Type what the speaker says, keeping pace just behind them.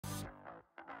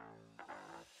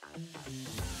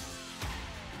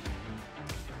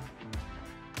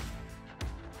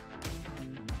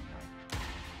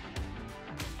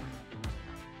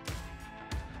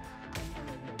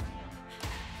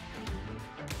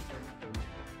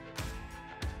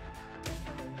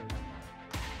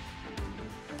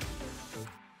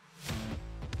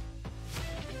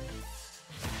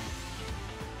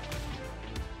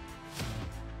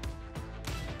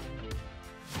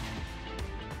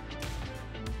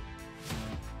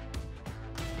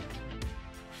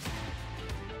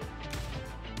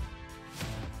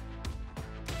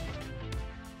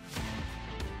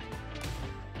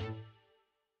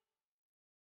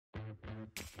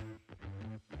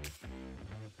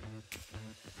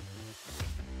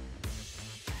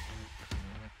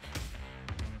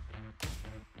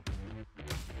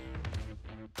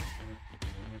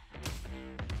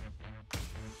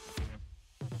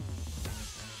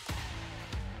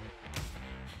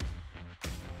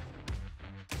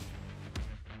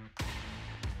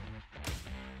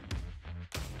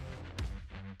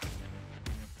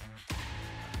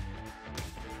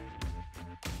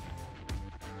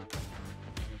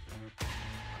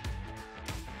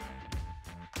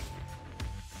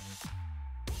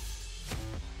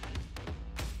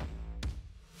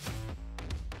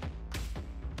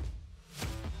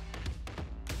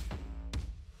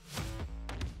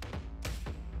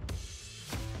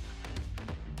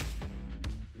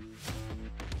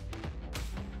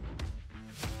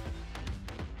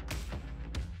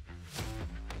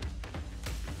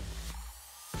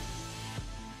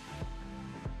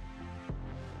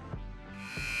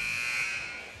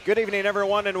Good evening,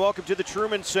 everyone, and welcome to the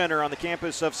Truman Center on the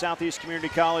campus of Southeast Community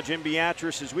College in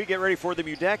Beatrice as we get ready for the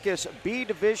MUDECAS B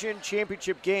Division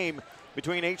Championship game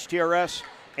between HTRS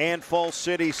and Falls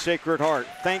City Sacred Heart.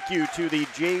 Thank you to the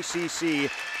JCC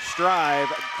Strive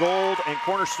Gold and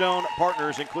Cornerstone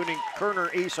partners, including Kerner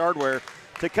Ace Hardware,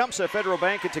 Tecumseh Federal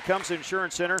Bank, and Tecumseh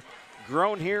Insurance Center,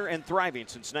 grown here and thriving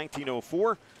since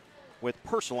 1904 with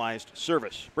personalized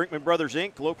service. Brinkman Brothers,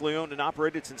 Inc., locally owned and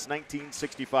operated since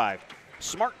 1965.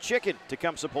 Smart Chicken,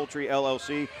 Tecumseh Poultry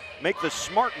LLC. Make the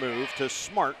smart move to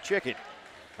Smart Chicken.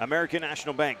 American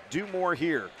National Bank, do more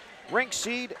here. Rank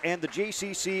Seed and the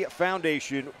JCC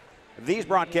Foundation. These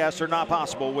broadcasts are not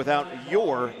possible without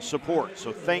your support.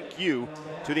 So thank you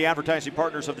to the advertising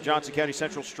partners of the Johnson County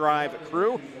Central Strive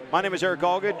crew. My name is Eric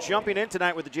Alga, jumping in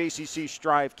tonight with the JCC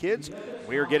Strive kids.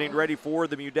 We are getting ready for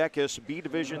the MUDECAS B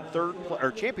Division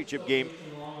championship game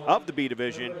of the B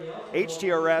Division,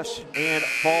 HTRS and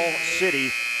Fall City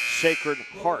Sacred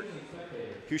Heart.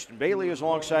 Houston Bailey is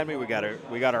alongside me. We got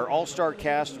our all-star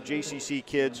cast of JCC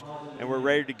kids, and we're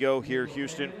ready to go here,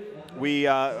 Houston. We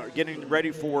are getting ready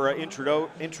for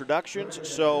introductions.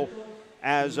 So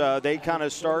as they kind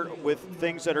of start with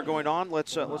things that are going on,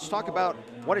 let's talk about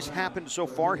what has happened so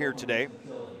far here today.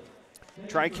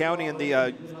 Tri-County in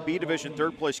the B Division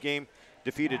third place game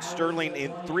defeated Sterling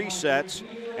in 3 sets,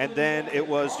 and then it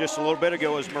was just a little bit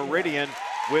ago as Meridian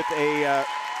with a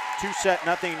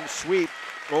 2-0 sweep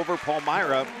over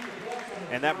Palmyra,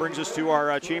 and that brings us to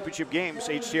our championship games.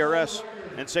 HTRS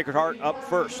and Sacred Heart up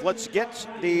first. Let's get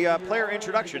the player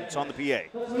introductions on the PA.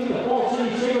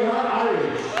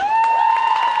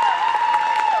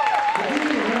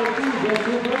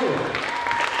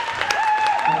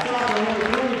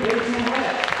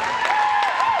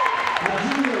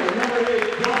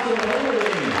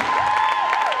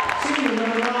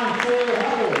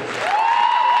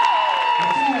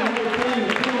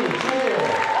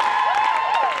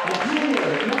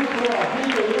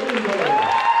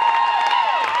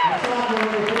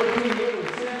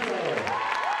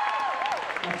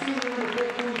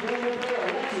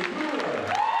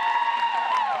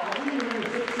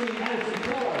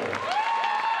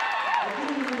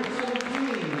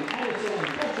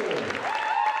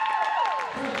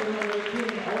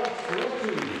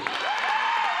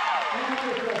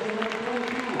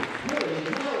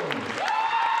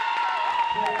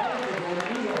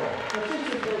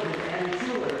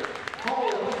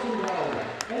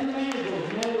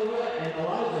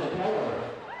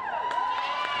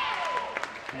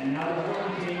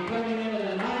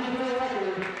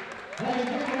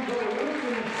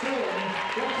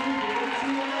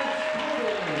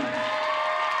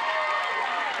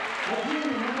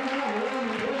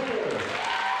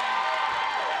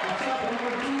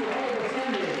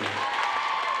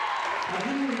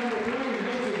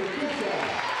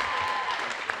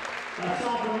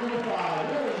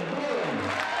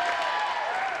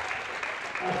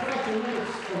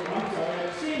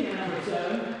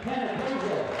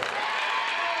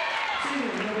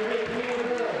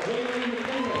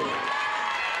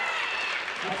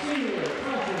 Senior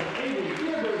freshman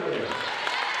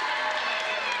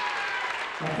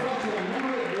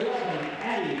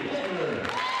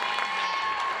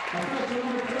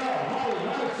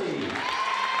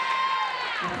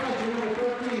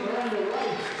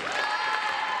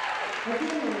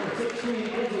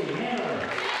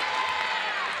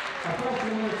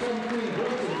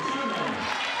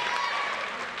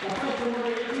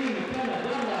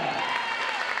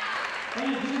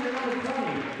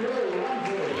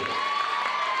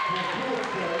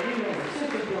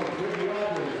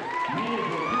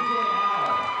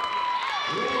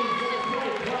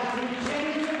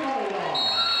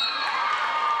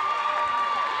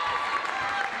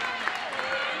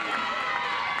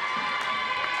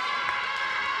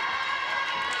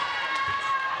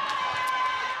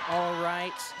All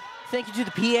right. Thank you to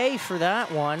the PA for that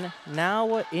one.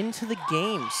 Now into the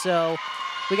game. So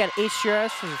we got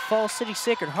HTRS for Falls City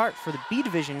Sacred Heart for the B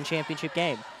Division Championship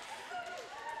game.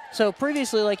 So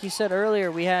previously, like you said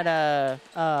earlier, we had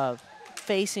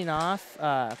facing off.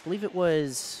 I believe it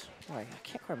was, oh, I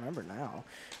can't quite remember now.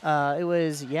 It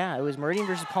was Meridian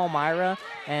versus Palmyra,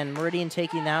 and Meridian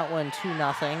taking that one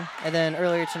 2-0. And then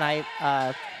earlier tonight,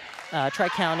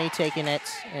 Tri-County taking it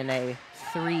in a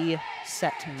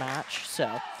 3-set match.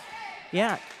 So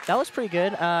yeah, that was pretty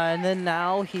good. And then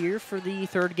now here for the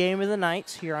third game of the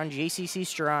night here on JCC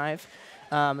Strive.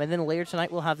 And then later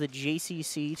tonight we'll have the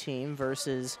JCC team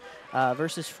versus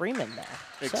Freeman there.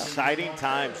 Exciting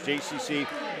times. JCC,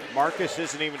 Marcus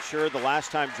isn't even sure the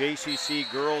last time JCC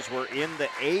girls were in the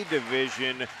A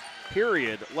Division,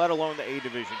 period, let alone the A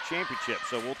Division championship.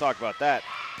 So we'll talk about that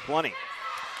plenty.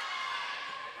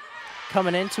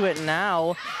 Coming into it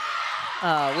now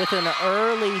with an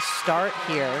early start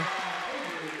here.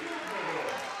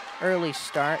 Early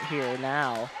start here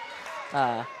now.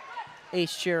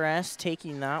 HTRS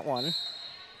taking that one.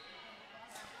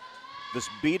 This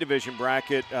B Division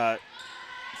bracket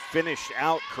finished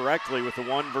out correctly with the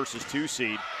 1 versus 2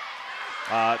 seed.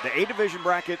 The A Division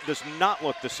bracket does not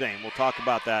look the same. We'll talk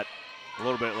about that a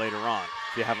little bit later on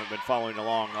if you haven't been following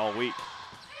along all week.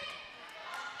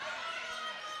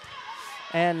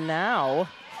 And now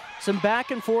some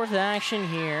back and forth action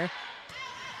here.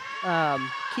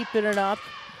 Keeping it up.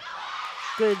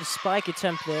 Good spike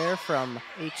attempt there from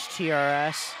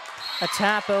HTRS. A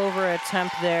tap over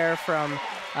attempt there from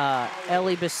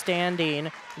Ellie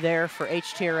Bestanding there for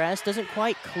HTRS. Doesn't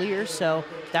quite clear, so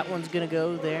that one's going to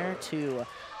go there to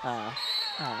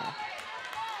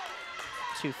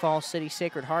Falls City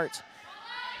Sacred Heart.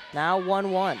 Now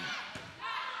 1-1.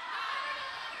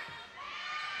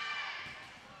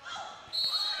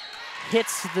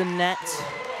 Hits the net,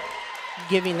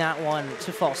 giving that one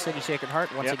to Falls City Sacred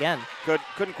Heart once again.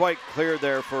 Couldn't quite clear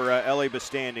there for Ellie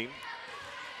Bestanding.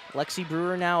 Lexi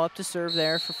Brewer now up to serve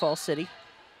there for Falls City.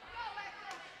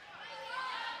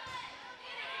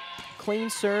 Clean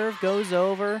serve, goes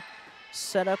over,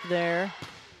 set up there.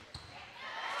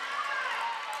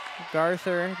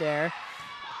 Garther there.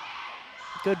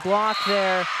 Good block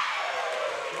there.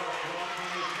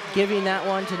 Giving that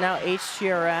one to now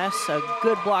HTRS. A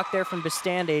good block there from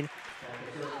Bestanding.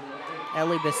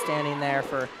 Ellie Bestanding there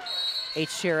for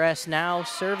HTRS. Now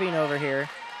serving over here.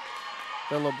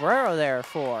 The Librero there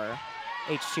for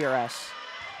HTRS.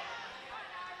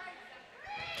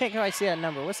 Can't quite see that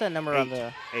number. What's that number on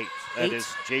the? 8. That is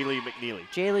Jaylee McNeely.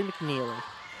 Jaylee McNeely.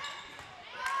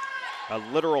 A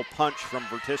literal punch from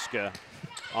Vertiska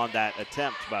on that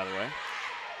attempt, by the way.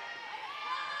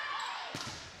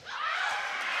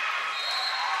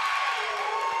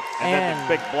 And then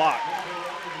the big block.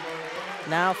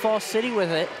 Now Falls City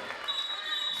with it.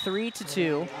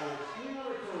 3-2.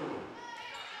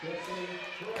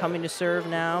 Coming to serve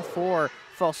now for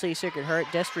Falls City Sacred Heart,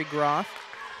 Destry Groth.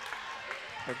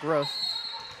 Or Groth.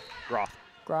 Groth.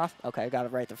 Groth? Okay, I got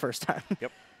it right the first time.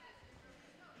 Yep.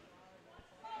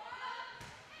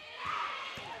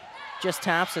 Just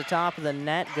taps the top of the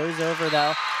net, goes over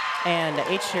though. And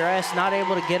HTRS not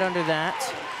able to get under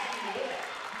that.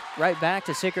 Right back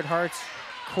to Sacred Heart's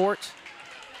court.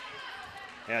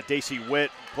 Yeah, Daisy Witt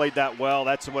played that well.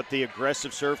 That's what the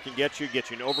aggressive serve can get you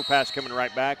an overpass coming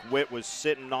right back. Witt was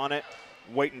sitting on it,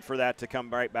 waiting for that to come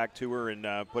right back to her and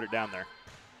put it down there.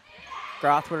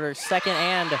 Groth with her second,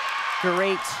 and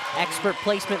great expert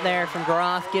placement there from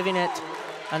Groth, giving it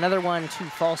another one to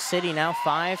Falls City, now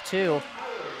 5-2.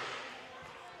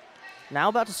 Now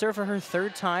about to serve for her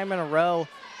third time in a row.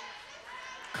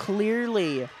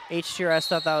 Clearly, HTRS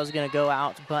thought that was going to go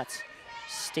out, but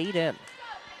stayed in.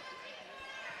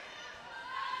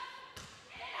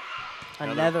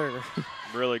 Another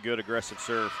really good aggressive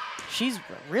serve. She's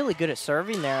really good at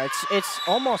serving there. It's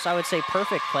almost, I would say,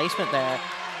 perfect placement there.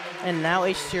 And now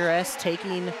HTRS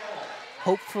taking,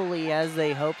 hopefully, as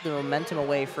they hope, the momentum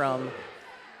away from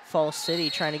Falls City,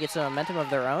 trying to get some momentum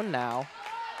of their own now.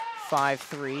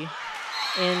 5-3.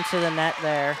 into the net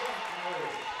there.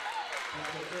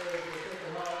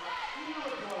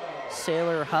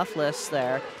 Sailor Huffless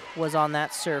there was on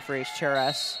that serve for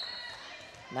HTRS.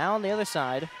 Now on the other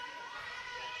side.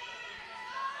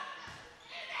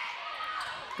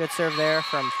 Good serve there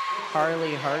from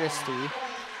Harley Hardesty,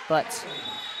 but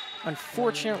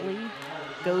unfortunately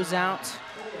goes out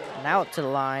and out to the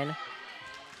line.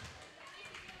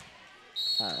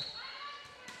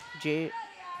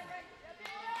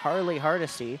 Harley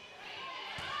Hardesty.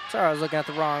 Sorry, I was looking at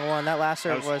the wrong one. That last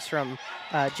serve was from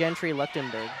Gentry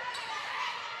Leuchtenberg.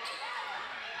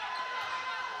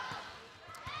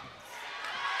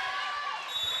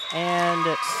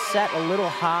 And set a little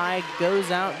high, goes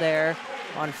out there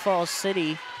on Falls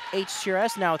City.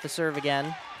 HTRS now with the serve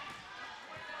again.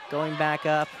 Going back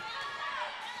up.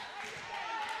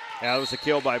 Yeah, it was a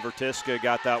kill by Vertiska.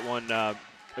 Got that one, a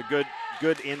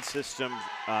good in-system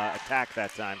attack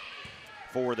that time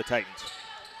for the Titans.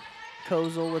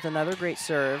 Kozel with another great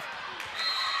serve.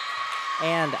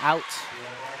 And out.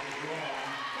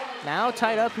 Now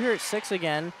tied up here at 6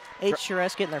 again.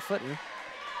 HTRS getting their footing.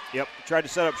 Yep, tried to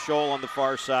set up Scholl on the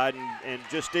far side and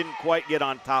just didn't quite get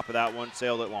on top of that one,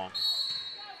 sailed it long.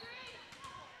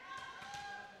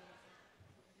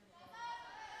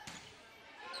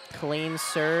 Clean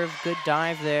serve, good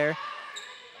dive there.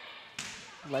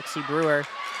 Lexi Brewer,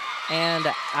 and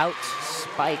out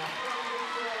spike.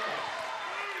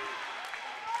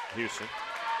 Houston,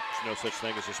 there's no such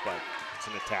thing as a spike. It's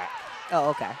an attack.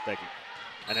 Oh, okay. Thank you.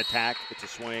 An attack, it's a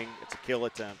swing, it's a kill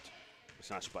attempt. It's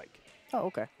not a spike. Oh,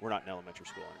 okay. We're not in elementary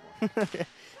school anymore.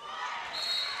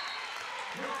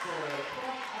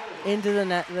 Into the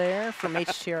net there from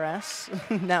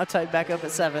HTRS. Now tied back up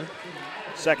at 7.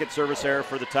 Second service error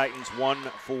for the Titans, 1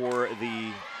 for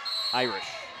the Irish.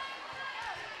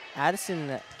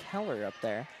 Addison Keller up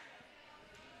there.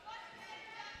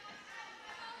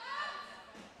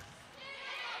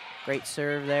 Great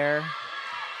serve there.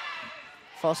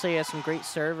 Falls City has some great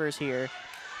servers here.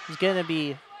 He's going to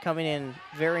be coming in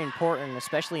very important,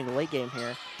 especially in the late game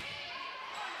here.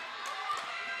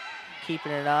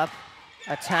 Keeping it up.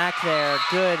 Attack there,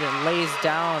 good, and lays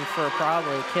down for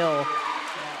probably a kill.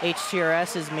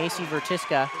 HTRS's Macy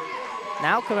Vertiska.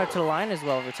 Now coming up to the line as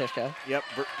well, Vertiska. Yep,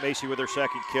 Macy with her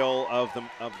second kill of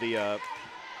the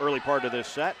early part of this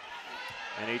set.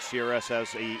 And HTRS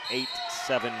has a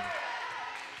 8-7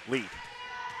 lead.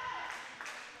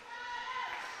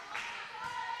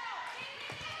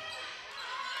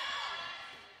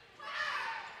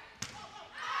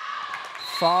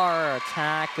 Far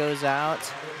attack goes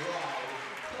out.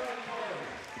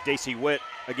 Daisy Witt,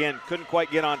 again, couldn't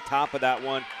quite get on top of that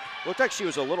one. Looked like she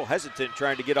was a little hesitant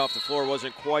trying to get off the floor,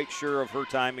 wasn't quite sure of her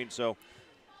timing, so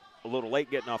a little late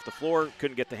getting off the floor,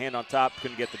 couldn't get the hand on top,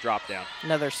 couldn't get the drop down.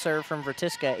 Another serve from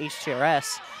Vertiska,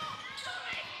 HTRS.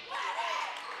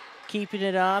 Keeping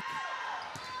it up.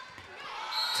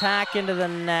 Tack into the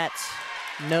net.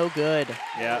 No good.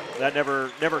 Yeah, that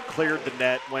never cleared the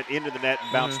net, went into the net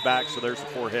and bounced back, so there's the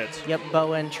 4 hits. Yep,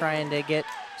 Bowen trying to get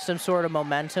some sort of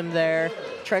momentum there.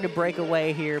 Try to break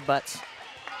away here, but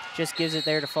just gives it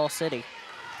there to Falls City.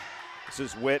 This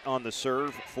is Witt on the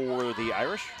serve for the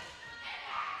Irish.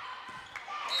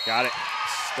 Got it.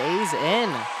 Stays in.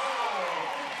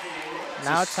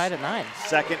 Now tied at 9.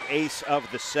 Second ace of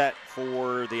the set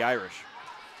for the Irish.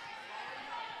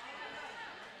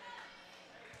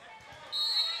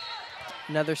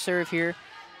 Another serve here,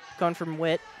 going from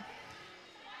Witt.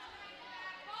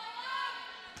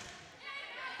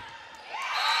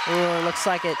 Ooh, looks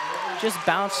like it just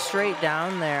bounced straight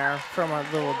down there from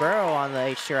the libero on the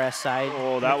HTRS side.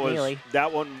 Oh,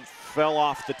 that one fell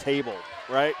off the table,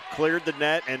 right? Cleared the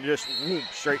net and just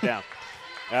straight down.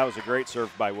 That was a great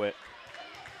serve by Witt.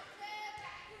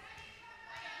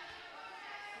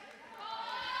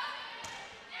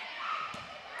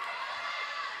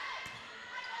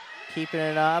 Keeping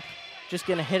it up. Just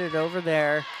going to hit it over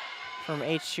there from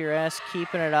HTRS,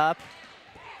 keeping it up.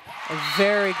 A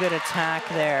very good attack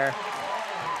there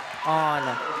on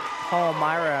Paul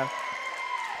Myra.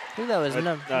 I think that was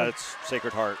it's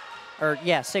Sacred Heart. Or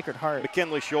yeah, Sacred Heart.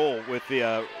 McKinley Scholl with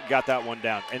the got that one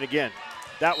down. And again,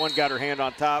 that one got her hand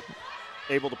on top,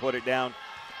 able to put it down,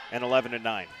 and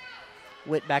 11-9.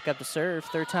 Witt back up to serve,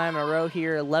 3rd time in a row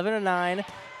here, 11-9.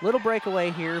 Little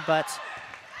breakaway here, but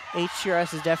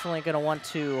HTRS is definitely going to want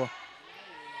to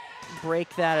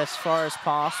break that as far as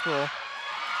possible.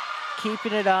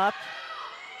 Keeping it up.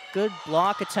 Good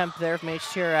block attempt there from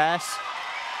HTRS.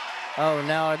 Oh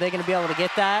no, are they going to be able to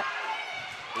get that?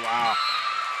 Wow.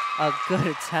 A good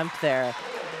attempt there.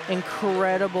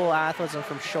 Incredible athleticism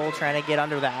from Scholl trying to get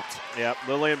under that. Yep,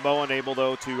 Lillian Bowen able,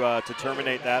 though, to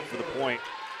terminate that for the point.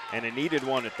 And it needed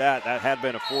one at that. That had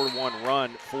been a 4-1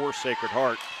 run for Sacred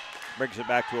Heart. Brings it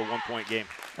back to a 1-point game.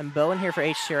 And Bowen here for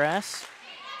HTRS.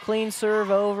 Clean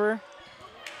serve over.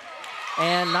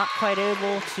 And not quite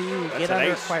able to get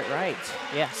under it quite right.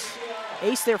 Yes.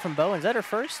 Ace there from Bowen. Is that her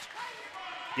first?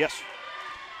 Yes.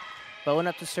 Bowen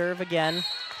up to serve again.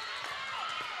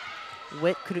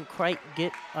 Witt couldn't quite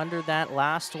get under that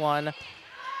last one.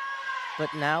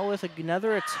 But now with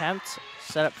another attempt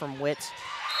set up from Witt.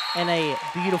 And a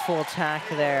beautiful attack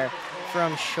there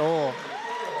from Scholl.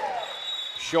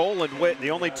 Scholl and Witt,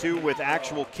 the only two with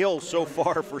actual kills so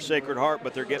far for Sacred Heart,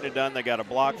 but they're getting it done. They got a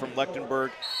block from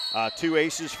Lechtenberg, 2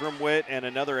 aces from Witt, and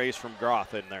another ace from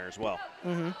Groth in there as well.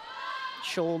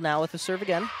 Scholl now with the serve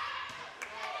again.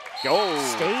 Go!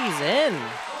 Stays in.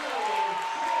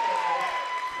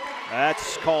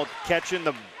 That's called catching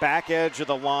the back edge of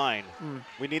the line.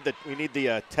 We need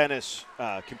the tennis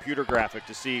computer graphic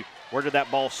to see where did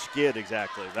that ball skid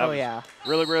exactly. That was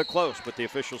really, really close, but the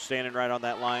official's standing right on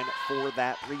that line for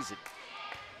that reason.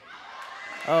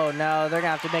 Oh no, they're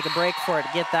gonna have to make a break for it to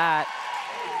get that.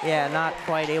 Yeah, not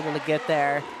quite able to get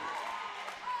there.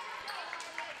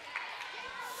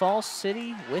 Falls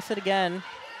City with it again.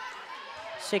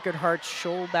 Sacred Heart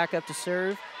Scholl back up to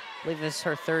serve. I believe this is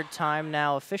her 3rd time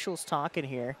now. Officials talking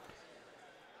here.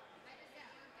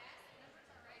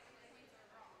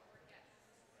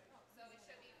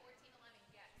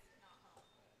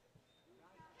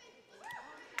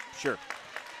 Sure.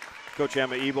 Coach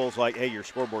Emma Ebel's like, hey, your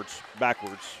scoreboard's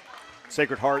backwards.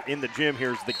 Sacred Heart in the gym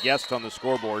here is the guest on the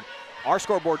scoreboard. Our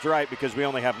scoreboard's right because we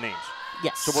only have names.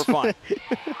 Yes. So we're fine.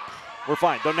 We're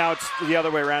fine. Though now it's the other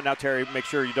way around. Now, Terry, make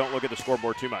sure you don't look at the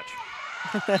scoreboard too much.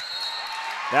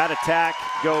 That attack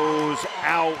goes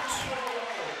out.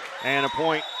 And a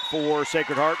point for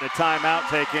Sacred Heart and a timeout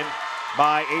taken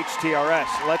by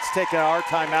HTRS. Let's take our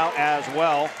timeout as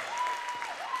well.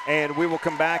 And we will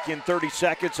come back in 30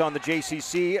 seconds on the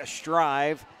JCC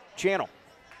Strive channel.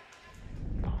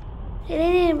 Did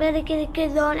anybody get a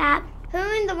good loan app? Who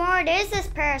in the world is this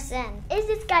person? Is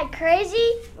this guy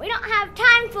crazy? We don't have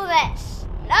time for this.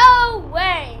 No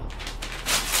way.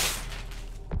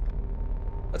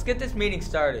 Let's get this meeting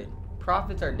started.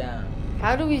 Profits are down.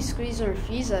 How do we squeeze our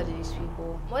fees out of these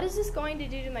people? What is this going to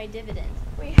do to my dividend?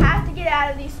 We have to get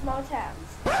out of these small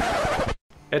towns.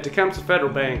 At Tecumseh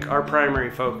Federal Bank, our primary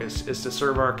focus is to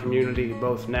serve our community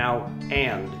both now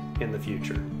and in the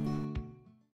future.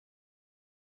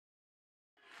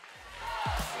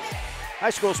 High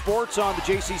school sports on the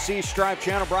JCC Strive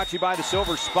channel, brought to you by the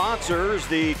Silver sponsors,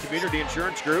 the Community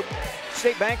Insurance Group,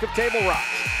 State Bank of Table Rock,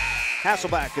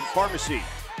 Hasselback and Pharmacy,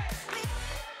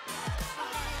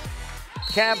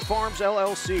 Cab Farms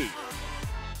LLC,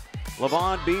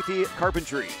 Levon Beathy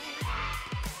Carpentry,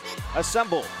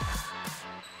 Assemble,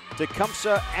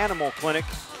 Tecumseh Animal Clinic,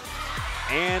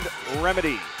 and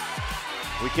Remedy.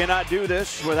 We cannot do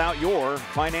this without your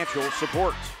financial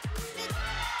support.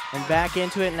 And back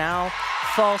into it now.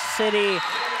 Falls City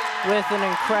with an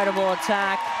incredible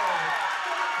attack.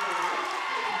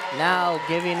 Now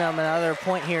giving them another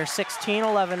point here.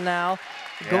 16-11 now.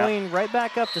 Going right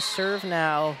back up to serve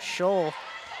now. Scholl.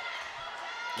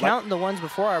 Counting the ones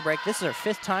before our break. This is our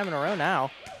 5th time in a row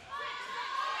now.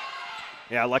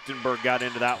 Yeah, Lechtenberg got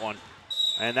into that one.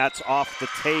 And that's off the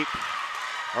tape,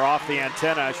 or off the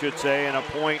antenna, I should say, and a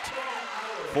point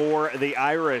for the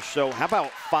Irish. So how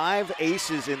about 5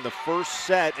 aces in the first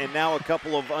set, and now a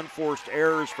couple of unforced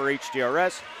errors for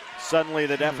HTRS. Suddenly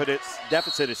the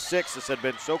deficit is 6. This had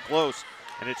been so close,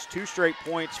 and it's 2 straight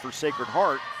points for Sacred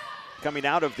Heart coming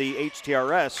out of the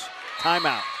HTRS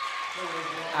timeout.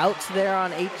 Out there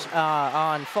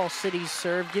on Falls City's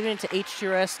serve, giving it to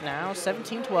HTRS now,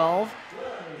 17-12.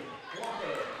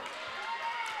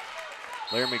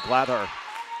 Laramie Glathar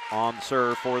on the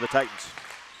serve for the Titans.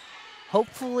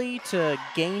 Hopefully to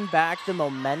gain back the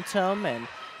momentum and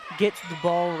get the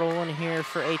ball rolling here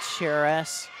for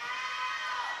HTRS.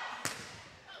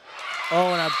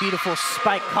 Oh, and a beautiful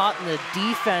spike caught in the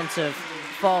defense of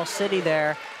Falls City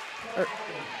there.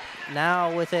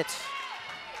 Now with it.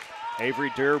 Avery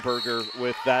Dierberger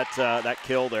with that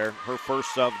kill there, her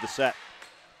first of the set.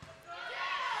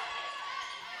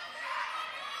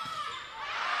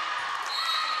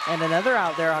 And another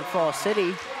out there on Falls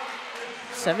City,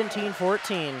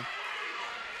 17-14.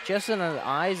 Just in the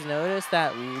eyes notice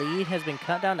that lead has been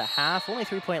cut down to half, only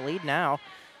 3-point lead now.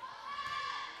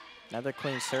 Another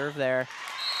clean serve there.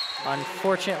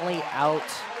 Unfortunately out,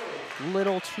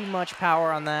 little too much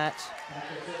power on that.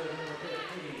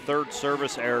 3rd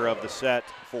service error of the set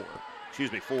for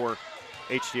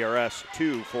HTRS,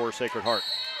 2 for Sacred Heart.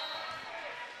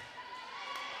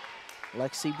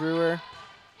 Lexi Brewer,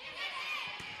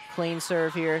 clean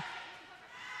serve here.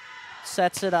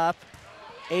 Sets it up.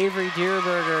 Avery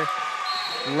Dierberger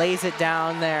lays it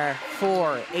down there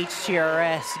for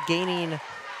HTRS, gaining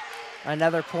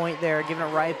another point there, giving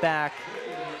it right back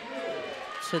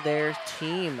to their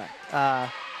team. And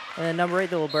then number 8,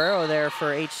 the libero there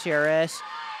for HTRS,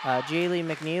 Jaylee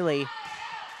McNeely.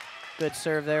 Good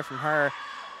serve there from her.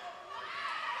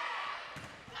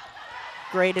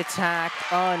 Great attack,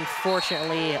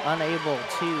 unfortunately unable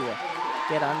to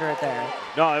get under it there.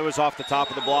 No, it was off the top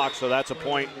of the block, so that's a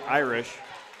point Irish.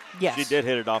 Yes. She did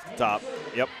hit it off the top.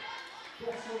 Yep.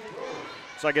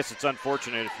 So I guess it's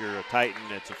unfortunate if you're a Titan.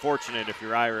 It's unfortunate if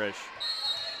you're Irish.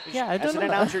 Yeah, I don't As an know.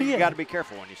 announcer, you Yeah. got to be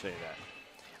careful when you say that.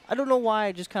 I don't know why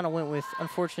I just kind of went with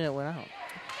unfortunate went out.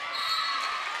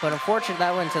 But unfortunate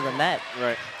that went to the net.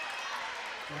 Right.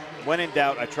 When in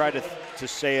doubt, I try to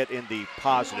say it in the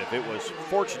positive. It was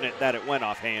fortunate that it went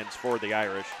off hands for the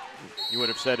Irish. You would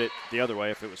have said it the other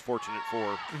way if it was fortunate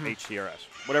for HTRS.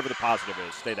 Whatever the positive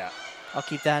is, say that. I'll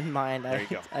keep that in mind. There you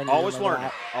go. I need to Always remember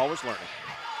learning. that. Always learning.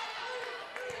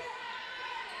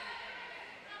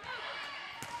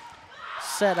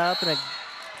 Set up and a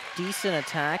decent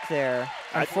attack there.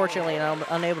 Unfortunately,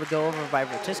 unable to go over by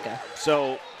Vertiska.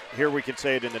 So here we can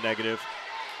say it in the negative.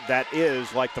 That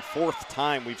is like the 4th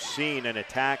time we've seen an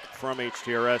attack from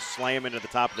HTRS slam into the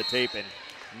top of the tape and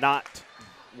not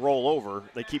roll over.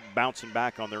 They keep bouncing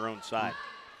back on their own side.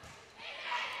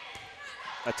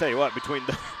 I tell you what, between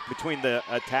the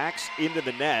attacks into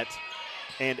the net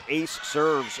and ace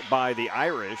serves by the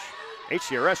Irish,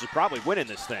 HTRS is probably winning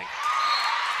this thing.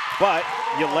 But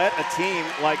you let a team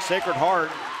like Sacred Heart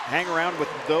hang around with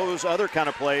those other kind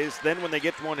of plays. Then when they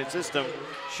get to one in system,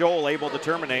 Scholl able to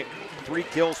terminate. 3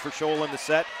 kills for Scholl in the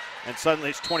set, and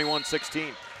suddenly it's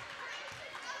 21-16.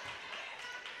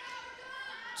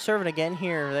 Serving again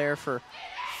here there for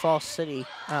Falls City,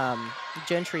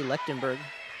 Gentry Lechtenberg.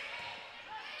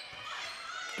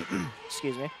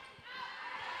 Excuse me.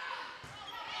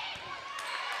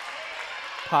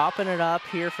 Popping it up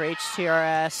here for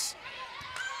HTRS.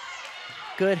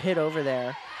 Good hit over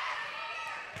there.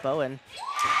 Bowen.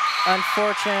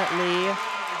 Unfortunately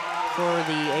for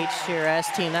the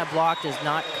HTRS team, that block does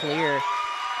not clear.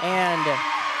 And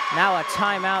now a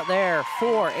timeout there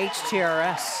for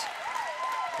HTRS.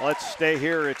 Let's stay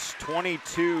here. It's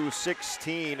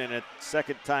 22-16 and a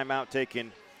second timeout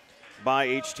taken by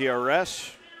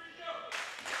HTRS.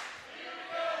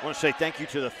 I want to say thank you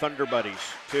to the Thunder Buddies,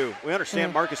 too. We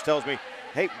understand Marcus tells me,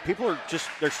 hey, people are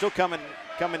they're still coming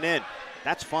in.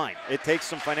 That's fine. It takes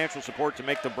some financial support to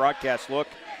make the broadcast look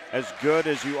as good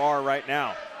as you are right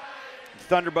now.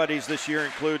 Thunder Buddies this year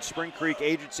include Spring Creek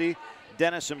Agency,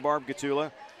 Dennis and Barb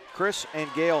Gatula, Chris and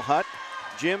Gail Hutt,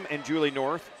 Jim and Julie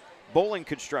North, Bowling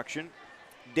Construction,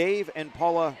 Dave and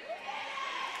Paula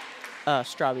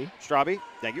Straube,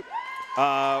 thank you.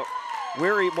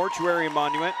 Wary Mortuary and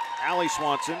Monument, Allie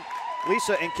Swanson,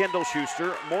 Lisa and Kendall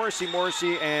Schuster, Morrissey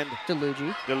and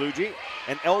Delugi,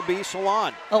 and LB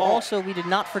Salon. Oh, also, we did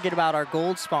not forget about our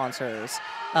gold sponsors,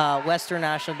 Western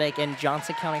National Bank and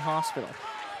Johnson County Hospital.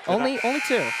 Only 2.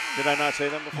 Did I not say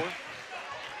them before?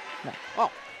 No.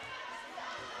 Oh.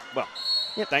 Well,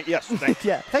 yep. Thank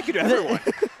you to everyone.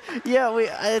 Yeah,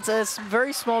 it's a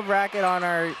very small bracket on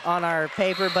our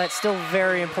paper, but still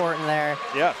very important there.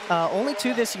 Yeah. Only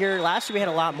 2 this year. Last year we had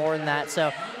a lot more than that,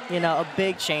 so a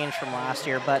big change from last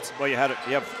year. But well, you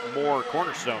have more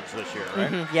cornerstones this year,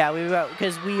 right? Yeah,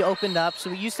 because we opened up. So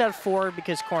we used to have 4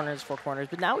 because 4 corners,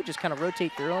 but now we just kind of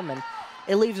rotate through them, and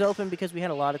it leaves open because we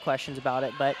had a lot of questions about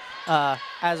it. But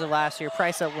as of last year,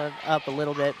 price went up a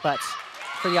little bit, but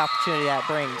for the opportunity that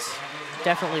brings,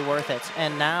 definitely worth it.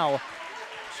 And now,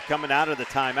 coming out of the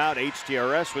timeout,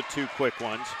 HTRS with 2 quick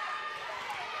ones.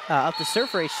 Up to serve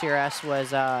for HTRS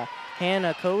was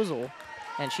Hannah Kozel,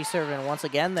 and she's serving once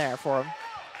again there for him.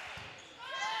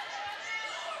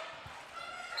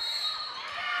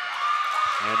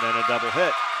 And then a double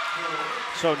hit.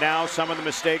 So now some of the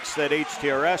mistakes that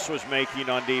HTRS was making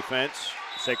on defense,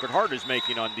 Sacred Heart is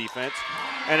making on defense,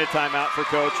 and a timeout for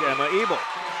Coach Emma Ebel.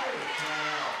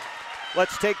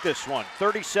 Let's take this one.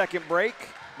 30-second break.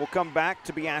 We'll come back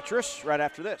to Beatrice right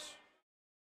after this.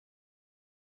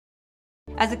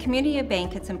 As a community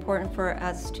bank, it's important for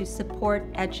us to support,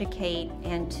 educate,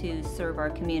 and to serve our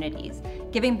communities.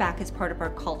 Giving back is part of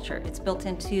our culture. It's built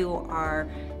into our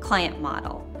client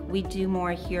model. We do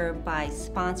more here by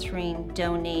sponsoring,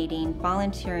 donating,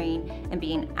 volunteering, and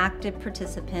being active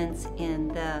participants in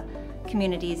the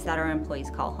communities that our employees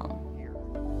call home.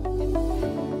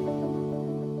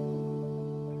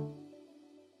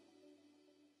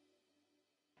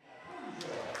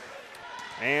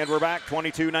 And we're back,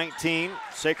 22-19.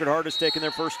 Sacred Heart has taken their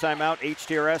first timeout.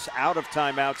 HTRS out of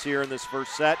timeouts here in this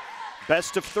first set.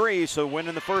 Best of 3, so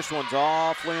winning the first one's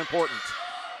awfully important.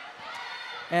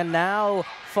 And now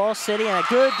Fall City, and a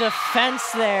good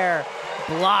defense there.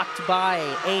 Blocked by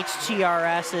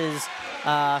HTRS's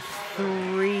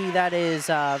 3, that is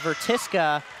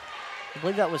Vertiska. I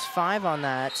believe that was 5 on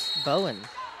that, Bowen.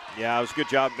 Yeah, it was a good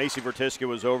job. Macy Vertiska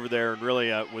was over there and really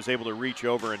was able to reach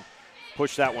over and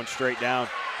push that one straight down.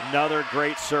 Another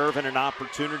great serve and an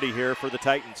opportunity here for the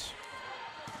Titans.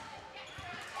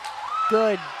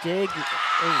 Good dig,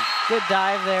 good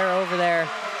dive there over there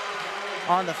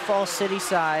on the Fall City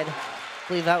side. I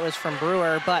believe that was from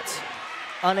Brewer, but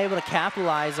unable to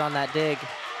capitalize on that dig.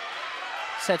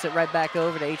 Sets it right back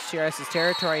over to HTRS's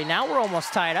territory. Now we're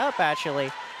almost tied up,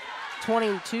 actually.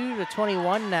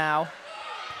 22-21 now.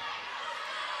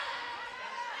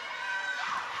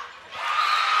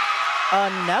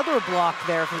 Another block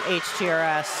there from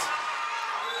HTRS.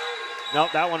 No,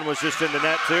 that one was just in the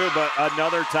net too, but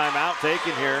another timeout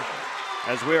taken here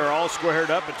as we are all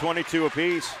squared up at 22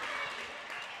 apiece.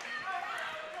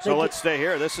 So let's stay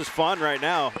here. This is fun right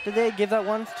now. Did they give that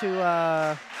one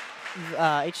to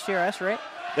HTRS, right?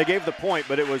 They gave the point,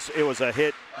 but it was a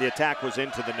hit. The attack was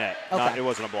into the net. Okay. It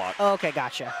wasn't a block. Oh, okay,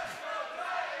 gotcha.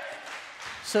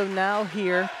 So now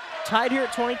here, tied here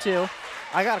at 22.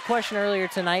 I got a question earlier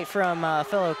tonight from a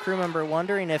fellow crew member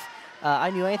wondering if I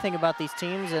knew anything about these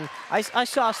teams, and I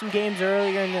saw some games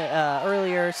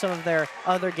earlier, some of their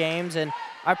other games, and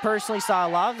I personally saw a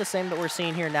lot of the same that we're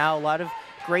seeing here now. A lot of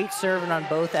great serving on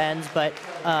both ends, but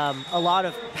a lot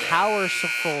of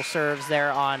powerful serves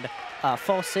there on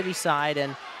Fall City side,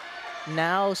 and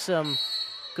now some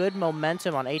good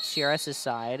momentum on HTRS's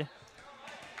side.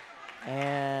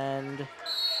 And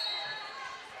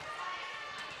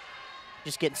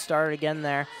just getting started again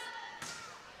there.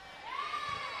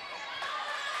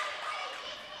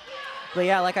 But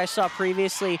yeah, like I saw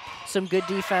previously, some good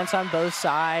defense on both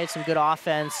sides, some good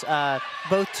offense.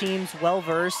 Both teams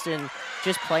well-versed in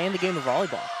just playing the game of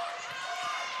volleyball.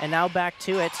 And now back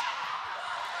to it.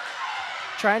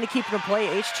 Trying to keep it in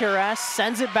play. HTRS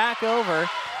sends it back over.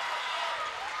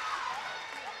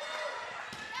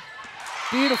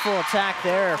 Beautiful attack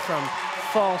there from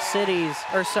Fall City's,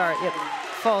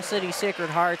 Fall City Sacred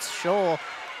Hearts. Scholl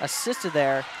assisted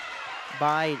there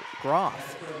by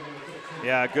Groff.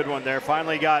 Yeah, good one there.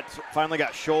 Finally got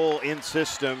Scholl in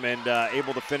system and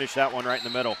able to finish that one right in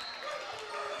the middle.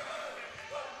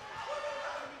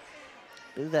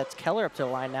 I believe that's Keller up to the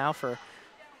line now for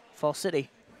Fall City.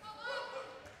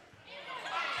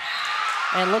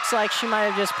 And looks like she might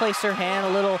have just placed her hand a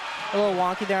little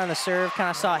wonky there on the serve. Kind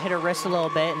of saw it hit her wrist a little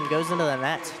bit and goes into the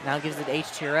net. Now gives it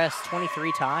HTRS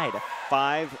 23 tied.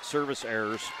 5 service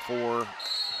errors for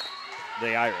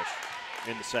the Irish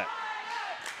in the set.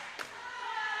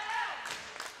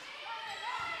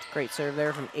 Great serve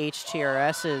there from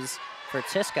HTRS's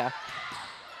Vertiska.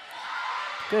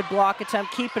 Good block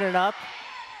attempt, keeping it up.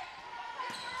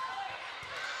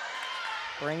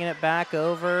 Bringing it back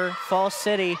over. Fall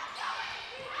City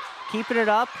keeping it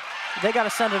up. They got to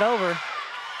send it over.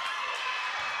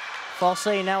 Fall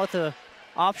City now with the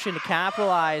option to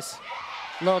capitalize.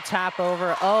 Little tap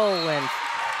over. Oh, and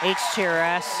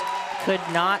HTRS could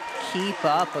not keep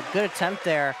up. A good attempt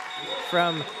there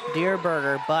from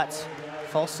Dierberger, but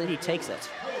Fall City takes it.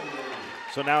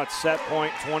 So now it's set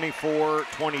point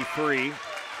 24-23.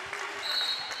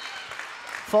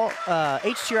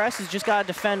 HTRS has just got to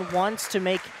defend once to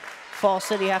make Fall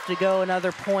City have to go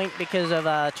another point because of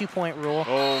a 2-point rule.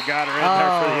 Oh, got her in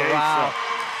there for the ace. Wow.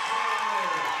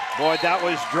 Boy, that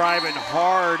was driving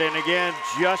hard, and again,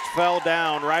 just fell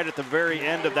down right at the very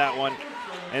end of that one.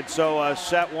 And so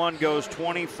set 1 goes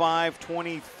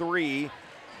 25-23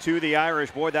 to the Irish.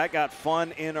 Boy, that got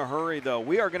fun in a hurry, though.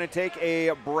 We are going to take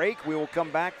a break. We will come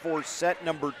back for set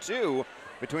number 2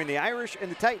 between the Irish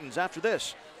and the Titans after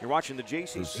this. You're watching the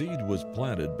JCC. The seed was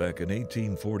planted back in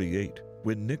 1848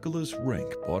 when Nicholas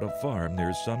Rink bought a farm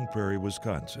near Sun Prairie,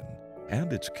 Wisconsin.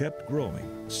 And it's kept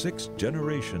growing. 6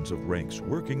 generations of Rinks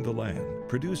working the land,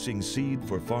 producing seed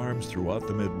for farms throughout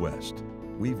the Midwest.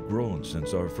 We've grown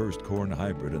since our first corn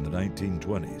hybrid in the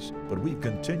 1920s, but we've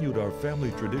continued our family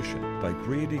tradition by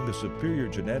creating the superior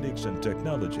genetics and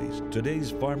technologies today's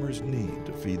farmers need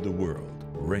to feed the world.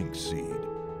 Rink seed.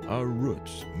 Our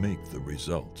roots make the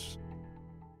results.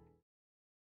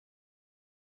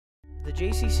 The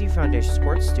JCC Foundation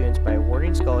supports students by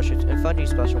awarding scholarships and funding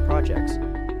special projects.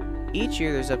 Each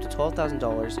year there's up to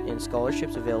 $12,000 in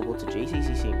scholarships available to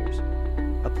JCC seniors.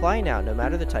 Apply now no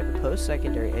matter the type of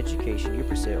post-secondary education you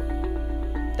pursue.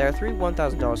 There are 3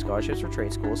 $1,000 scholarships for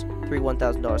trade schools, 3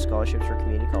 $1,000 scholarships for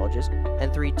community colleges,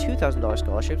 and 3 $2,000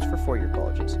 scholarships for four-year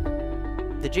colleges.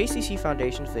 The JCC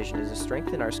Foundation's vision is to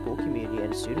strengthen our school community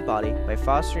and student body by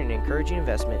fostering and encouraging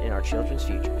investment in our children's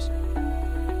futures.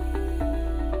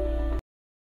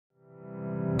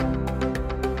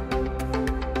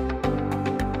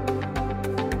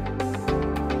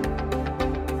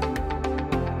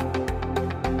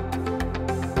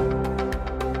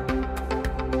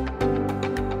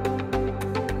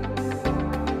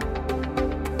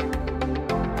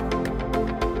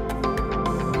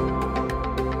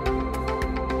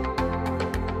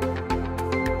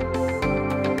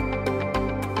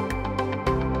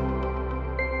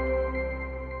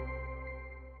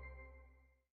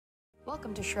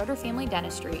 Welcome to Schroeder Family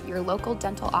Dentistry, your local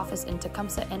dental office in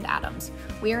Tecumseh and Adams.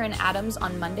 We are in Adams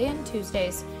on Monday and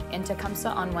Tuesdays, and Tecumseh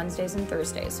on Wednesdays and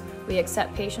Thursdays. We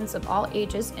accept patients of all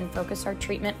ages and focus our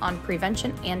treatment on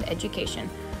prevention and education.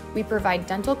 We provide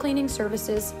dental cleaning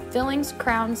services, fillings,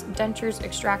 crowns, dentures,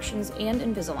 extractions, and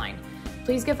Invisalign.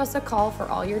 Please give us a call for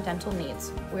all your dental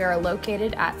needs. We are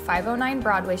located at 509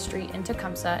 Broadway Street in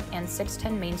Tecumseh and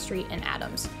 610 Main Street in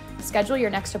Adams. Schedule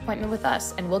your next appointment with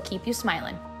us, and we'll keep you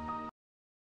smiling.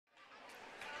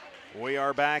 We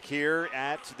are back here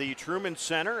at the Truman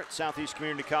Center at Southeast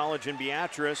Community College in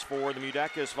Beatrice for the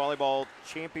MUDECAS Volleyball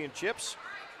Championships.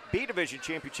 B Division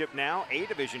Championship now, A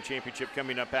Division Championship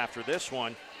coming up after this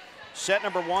one. Set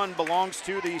number 1 belongs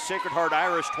to the Sacred Heart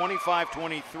Irish,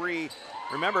 25-23.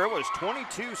 Remember, it was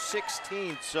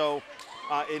 22-16, so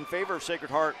in favor of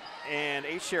Sacred Heart, and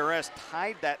HTRS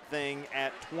tied that thing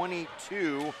at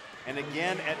 22 and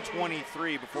again at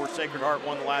 23 before Sacred Heart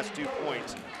won the last 2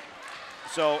 points.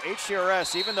 So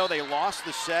HTRS, even though they lost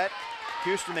the set,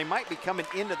 Houston, they might be coming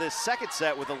into this second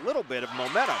set with a little bit of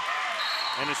momentum.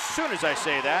 And as soon as I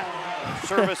say that,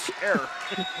 service error.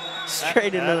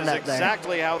 Straight into the net there. That is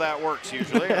exactly how that works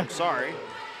usually. I'm sorry.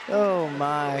 Oh,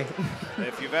 my.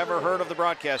 If you've ever heard of the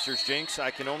broadcaster's jinx,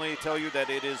 I can only tell you that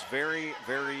it is very,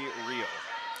 very real.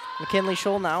 McKinley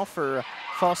Scholl now for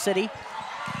Fall City.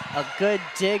 A good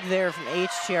dig there from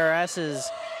HTRS's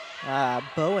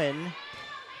Bowen.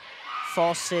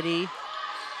 Fall City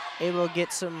able to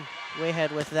get some way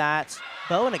ahead with that.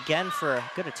 Bowen again for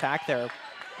a good attack there.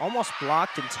 Almost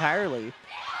blocked entirely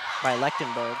by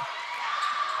Lechtenberg.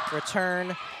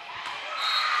 Return.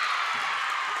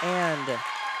 And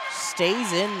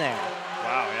stays in there.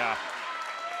 Wow, yeah.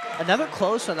 Another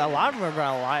close one. A lot of them are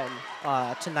on the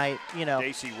line tonight, you know.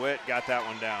 Daisy Witt got that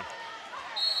one down.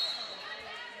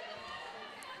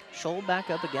 Scholl back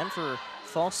up again for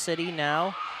Fall City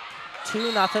now.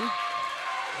 2-0.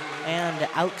 And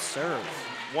out serve.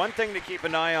 One thing to keep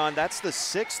an eye on, that's the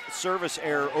 6th service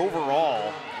error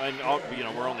overall. And, you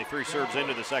know, we're only 3 serves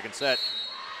into the second set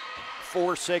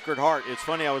for Sacred Heart. It's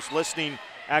funny, I was listening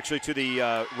actually to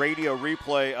the radio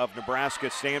replay of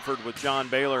Nebraska-Stanford with John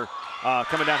Baylor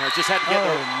coming down here. Just had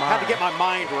to get my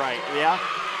mind right, yeah?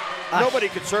 Nobody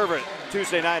could serve it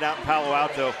Tuesday night out in Palo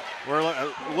Alto. We're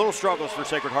a little struggles for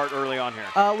Sacred Heart early on here.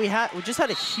 We just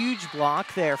had a huge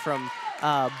block there from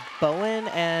Bowen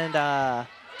and I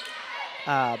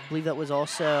believe that was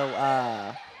also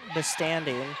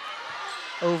Bestanding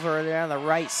over there on the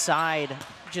right side,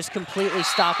 just completely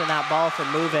stopping that ball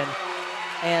from moving.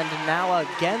 And now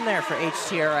again there for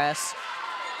HTRS.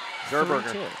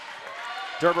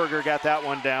 Derberger got that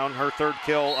one down, her 3rd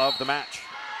kill of the match.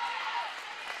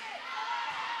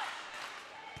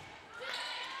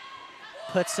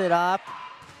 Puts it up.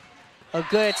 A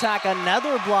good attack,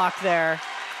 another block there.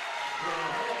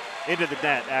 Into the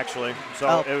net, actually.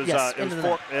 So it was,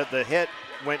 the hit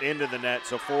went into the net,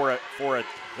 so four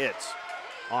hits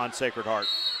on Sacred Heart.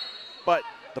 But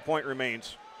the point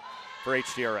remains for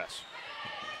HTRS.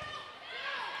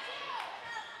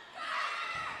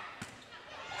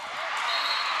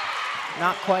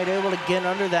 Not quite able to get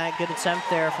under that. Good attempt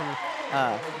there from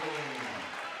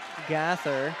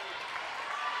Gather.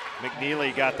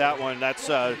 McNeely got that one. That's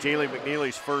Jaylee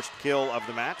McNeely's 1st kill of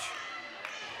the match.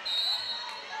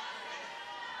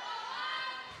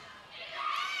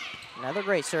 Another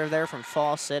great serve there from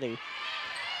Fall City.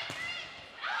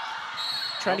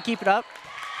 Trying to keep it up.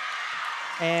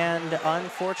 And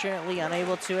unfortunately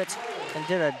unable to it. And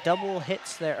did a double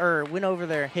hits there, or went over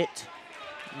their hit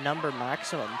number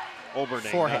maximum.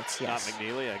 Olberding, 4 hits, not yes.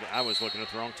 McNeely. I was looking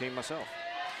at the wrong team myself.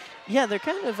 Yeah, they're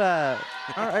kind of, I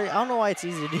don't know why it's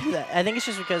easy to do that. I think it's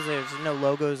just because there's no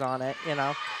logos on it, you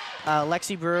know.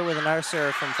 Lexi Brewer with another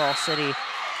serve from Fall City.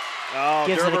 Oh,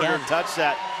 Gives it again. touched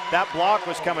that. That block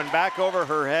was coming back over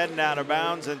her head and out of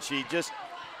bounds, and she just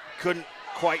couldn't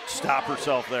quite stop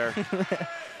herself there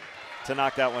to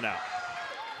knock that one out.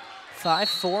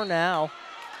 5-4 now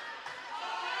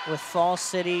with Fall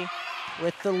City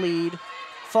with the lead.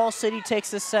 Fall City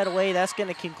takes this set away. That's going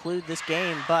to conclude this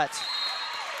game, but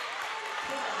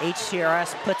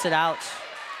HTRS puts it out.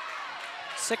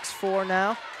 6-4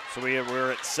 now. So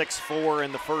we're at 6-4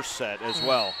 in the first set as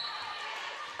well.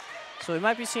 So we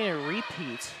might be seeing a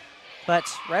repeat, but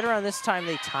right around this time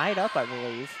they tied up, I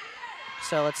believe.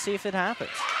 So let's see if it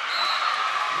happens.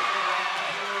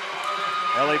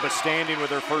 Ellie Bastanding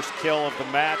with her first kill of the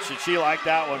match, and she liked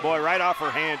that one. Boy, right off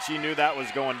her hand, she knew that was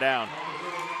going down.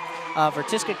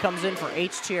 Vertiska comes in for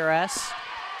HTRS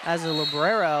as a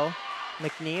Librero.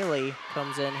 McNeely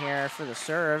comes in here for the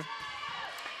serve.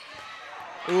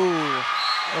 Ooh,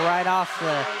 right off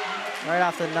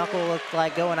the knuckle, looked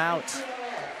like going out.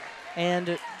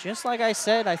 And just like I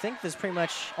said, I think this is pretty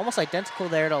much almost identical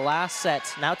there to last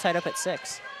set. Now tied up at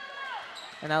 6.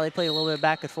 And now they play a little bit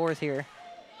back and forth here.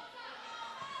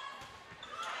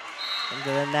 Into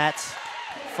the net.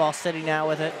 Fall City now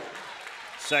with it.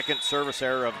 Second service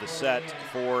error of the set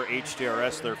for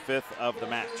HTRS, their 5th of the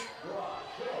match.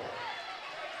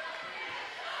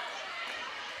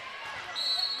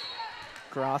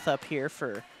 Groth up here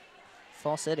for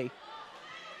Fall City.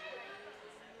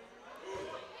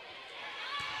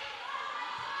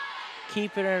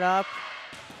 Keeping it up.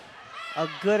 A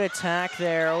good attack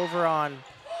there over on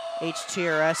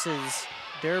HTRS's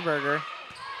Derberger.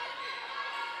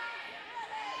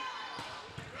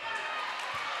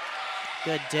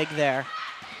 Good dig there.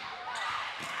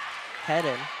 Head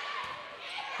in.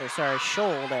 Or sorry,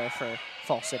 shoal there for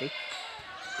Fall City.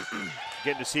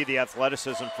 Getting to see the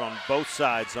athleticism from both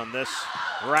sides on this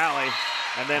rally.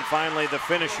 And then finally the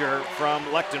finisher from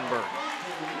Lechtenberg.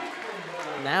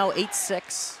 Now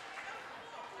 8-6.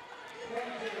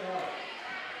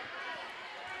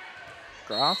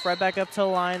 Groff right back up to the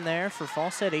line there for Fall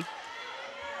City.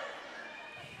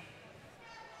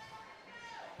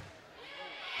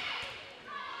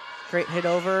 Great hit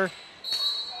over.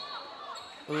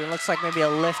 Ooh, it looks like maybe a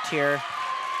lift here.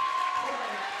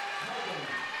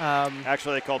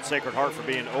 Actually, they called Sacred Heart for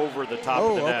being over the top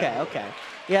of the net. Okay.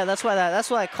 Yeah, that's why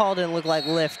I called it and looked like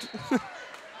lift.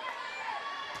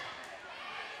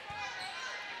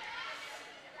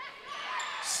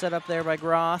 Set up there by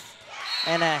Groth.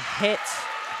 And a hit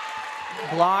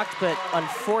blocked, but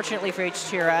unfortunately for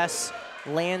HTRS,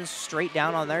 lands straight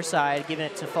down on their side, giving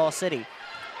it to Fall City.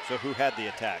 So who had the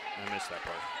attack? I missed that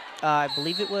part. I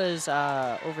believe it was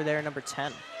over there, number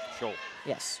 10. Scholl.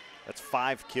 Yes. That's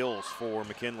 5 kills for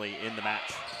McKinley in the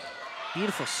match.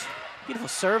 Beautiful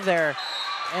serve there.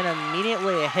 And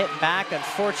immediately a hit back,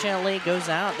 unfortunately, goes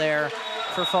out there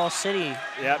for Fall City.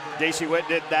 Yep, Daisy Witt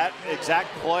did that exact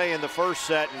play in the first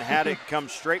set and had it come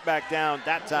straight back down.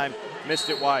 That time, missed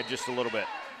it wide just a little bit.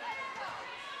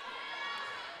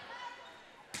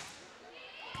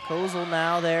 Kozel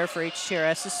now there for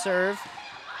HTRS's serve.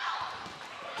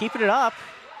 Keeping it up.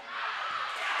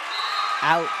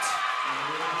 Out.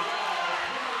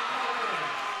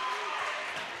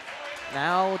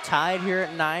 Now tied here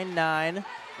at 9-9.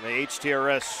 The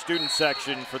HTRS student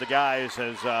section for the guys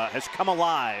has come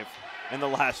alive in the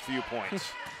last few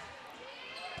points.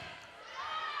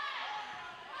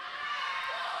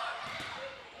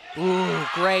 Ooh,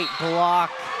 great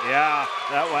block. Yeah,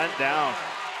 that went down.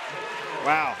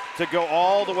 Wow, to go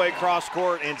all the way cross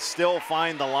court and still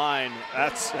find the line.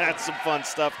 That's some fun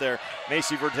stuff there.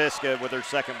 Macy Vertiska with her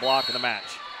second block of the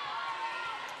match.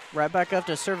 Right back up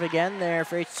to serve again there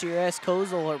for HTRS.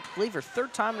 Kozel, I believe her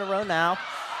 3rd time in a row now.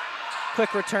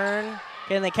 Quick return.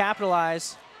 Can they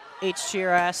capitalize?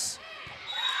 HTRS.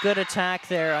 Good attack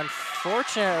there.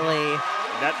 Unfortunately.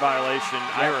 Net violation,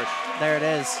 Irish. There it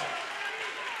is.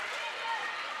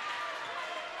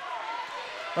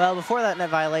 Well, before that net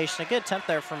violation, a good attempt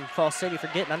there from Fall City for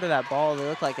getting under that ball. They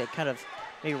look like they kind of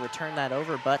maybe returned that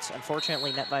over, but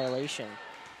unfortunately net violation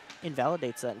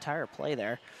invalidates that entire play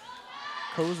there.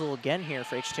 Kozel again here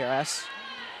for HTRS.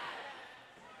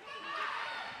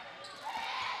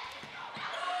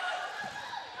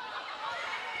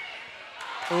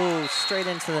 Ooh, straight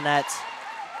into the net.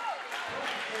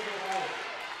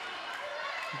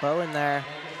 Bowen there,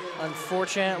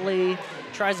 unfortunately,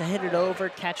 tries to hit it over,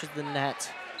 catches the net.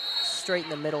 Straight in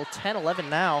the middle, 10-11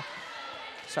 now.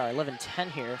 Sorry,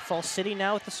 11-10 here. Fall City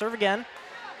now with the serve again.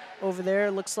 Over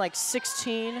there, looks like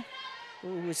 16.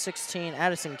 Ooh, 16,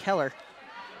 Addison Keller.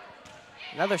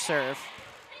 Another serve.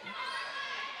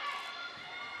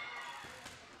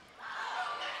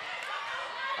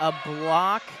 A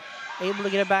block, able to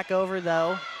get it back over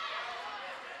though.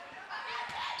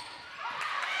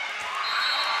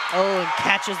 Oh, and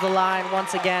catches the line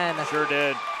once again. Sure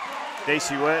did.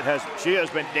 Daisy Witt has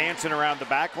been dancing around the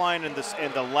back line and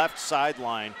the left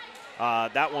sideline.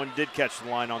 That one did catch the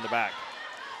line on the back.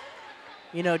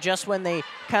 You know, just when they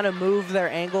kind of move their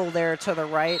angle there to the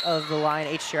right of the line,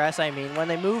 HTRS, I mean, when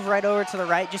they move right over to the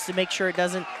right just to make sure it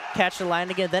doesn't catch the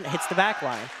line again, then it hits the back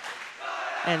line.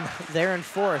 And they're in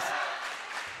fourth.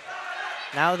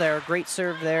 Now they're a great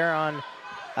serve there on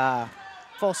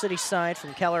Fall City side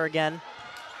from Keller again.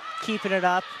 Keeping it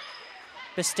up.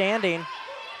 Bestanding.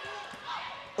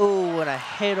 Ooh, and a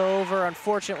hit over,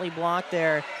 unfortunately blocked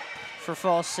there for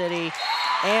Fall City.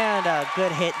 And a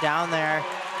good hit down there.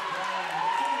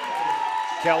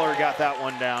 Keller got that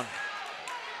one down.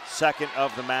 Second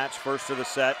of the match, first of the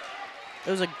set. It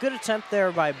was a good attempt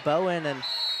there by Bowen, and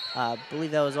I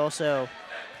believe that was also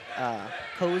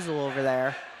Kozel over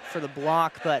there for the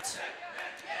block, but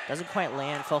doesn't quite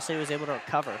land. Fall City was able to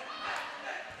recover.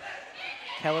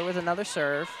 Keller with another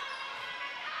serve.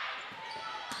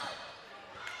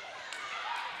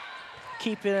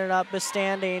 Keeping it up,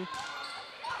 Bestanding.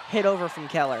 Hit over from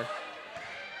Keller.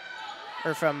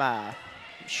 Or from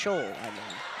Scholl, I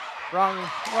mean. Wrong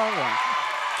one.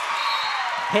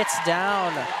 Hits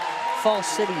down. Fall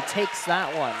City takes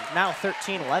that one. Now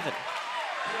 13-11.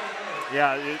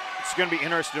 Yeah, it's going to be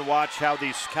interesting to watch how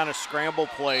these kind of scramble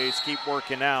plays keep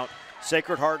working out.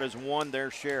 Sacred Heart has won their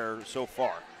share so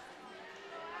far.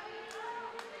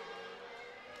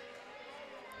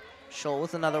 Scholl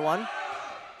with another one.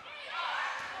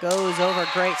 Goes over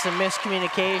great. Some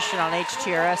miscommunication on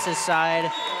HTRS's side.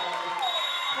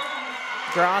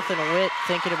 Groth and Witt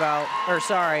thinking about,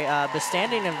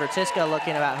 Bestanding and Vertiska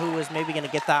looking about who was maybe going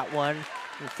to get that one.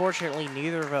 Unfortunately,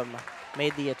 neither of them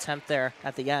made the attempt there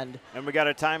at the end. And we got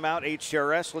a timeout,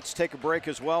 HTRS. Let's take a break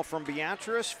as well from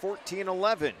Beatrice.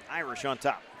 14-11, Irish on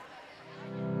top.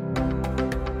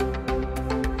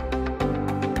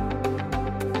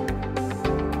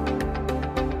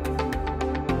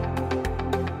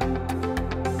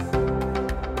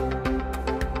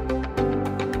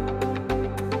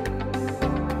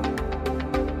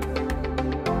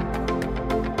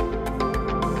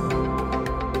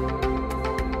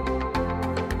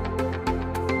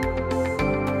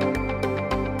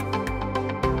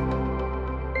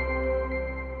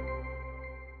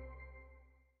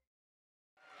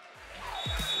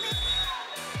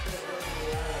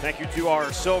 Thank you to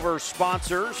our silver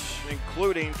sponsors,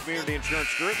 including Community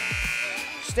Insurance Group,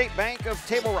 State Bank of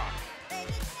Table Rock,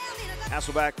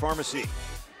 Hasselback Pharmacy,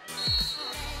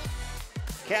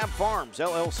 Cab Farms,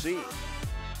 LLC,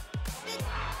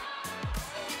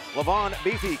 Levon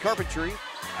Beefy Carpentry,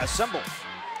 Assemble,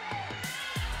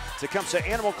 Tecumseh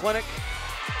Animal Clinic,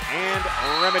 and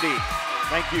Remedy.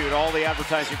 Thank you to all the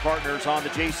advertising partners on the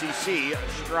JCC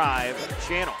Strive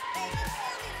channel.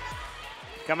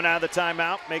 Coming out of the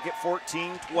timeout, make it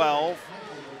 14-12.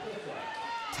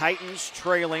 Titans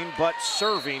trailing, but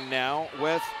serving now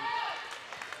with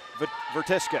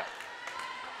Vertiska.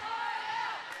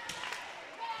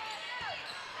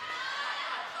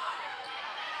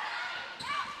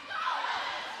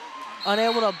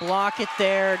 Unable to block it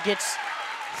there, gets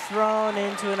thrown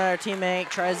into another teammate,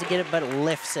 tries to get it, but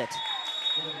lifts it.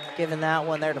 Giving that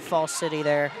one there to Fall City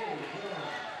there.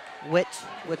 Witt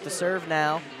with the serve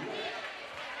now.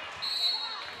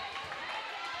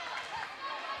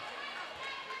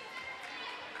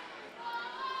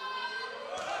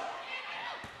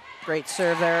 Great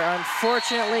serve there.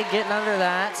 Unfortunately, getting under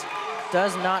that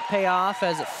does not pay off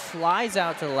as it flies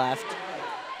out to the left.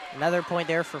 Another point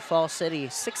there for Fall City,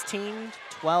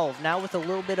 16-12. Now with a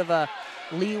little bit of a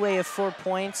leeway of 4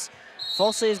 points,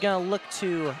 Fall City is going to look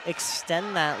to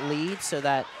extend that lead so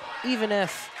that even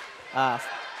if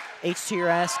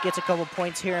HTRS gets a couple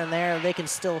points here and there, they can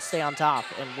still stay on top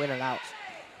and win it out.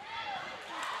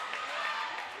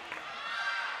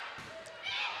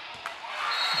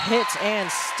 Hits and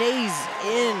stays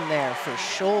in there for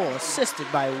Scholl, assisted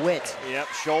by Witt. Yep,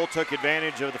 Scholl took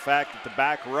advantage of the fact that the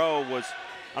back row was,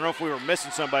 I don't know if we were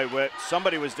missing somebody, but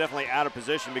somebody was definitely out of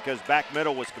position because back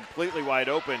middle was completely wide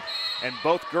open, and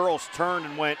both girls turned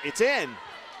and went, it's in.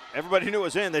 Everybody knew it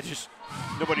was in, they just,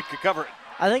 nobody could cover it.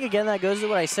 I think, again, that goes to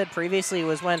what I said previously,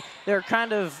 was when they're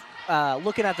kind of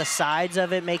looking at the sides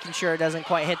of it, making sure it doesn't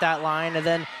quite hit that line, and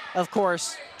then, of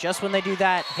course, just when they do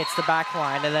that, hits the back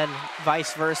line, and then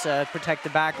vice versa, protect the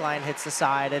back line, hits the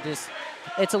side.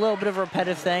 It's a little bit of a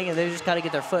repetitive thing, and they just got to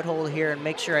get their foothold here and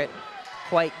make sure it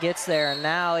quite gets there. And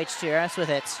now HTRS with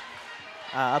it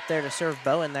up there to serve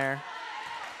Bowen there.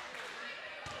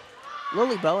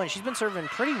 Lily Bowen, she's been serving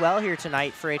pretty well here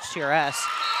tonight for HTRS.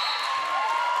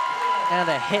 And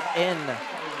a hit in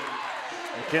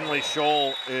McKinley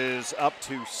Scholl is up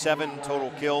to 7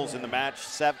 total kills in the match,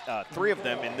 3 of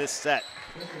them in this set.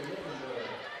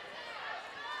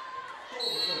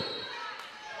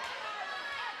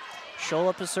 Scholl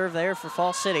up a serve there for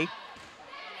Fall City.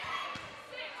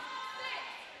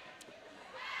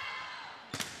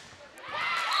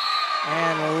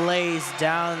 And lays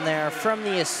down there from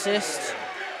the assist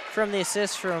from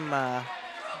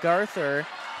Garther.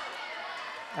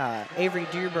 Avery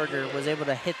Dierberger was able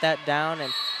to hit that down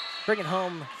and bring it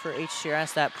home for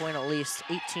HTRS that point, at least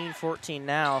 18-14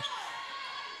 now.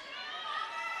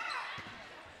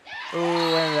 Ooh,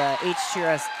 and the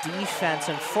HTRS defense,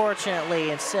 unfortunately,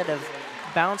 instead of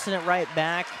bouncing it right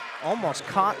back, almost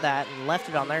caught that and left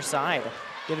it on their side,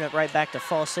 giving it right back to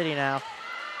Fall City now.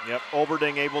 Yep,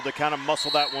 Oberding able to kind of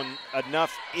muscle that one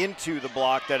enough into the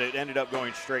block that it ended up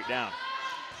going straight down.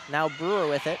 Now Brewer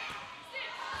with it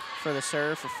for the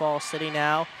serve for Fall City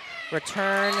now.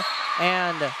 Return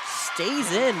and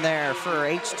stays in there for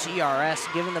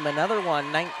HTRS, giving them another one,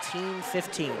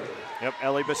 19-15. Yep,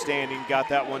 Ellie Bastanding got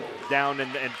that one down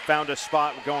and found a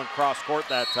spot going cross court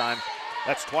that time.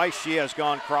 That's twice she has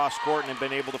gone cross court and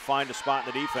been able to find a spot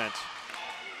in the defense.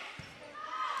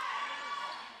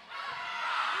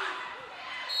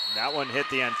 That one hit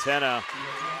the antenna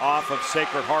off of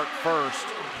Sacred Heart first,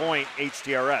 point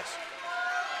HTRS.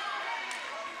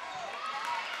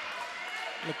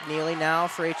 McNeely now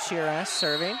for HTRS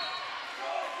serving.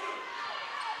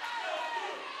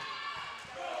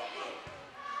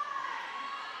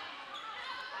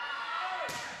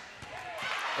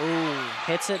 Ooh,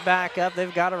 hits it back up.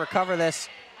 They've got to recover this.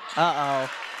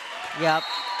 Uh-oh. Yep.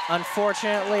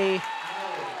 Unfortunately,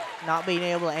 not being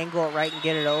able to angle it right and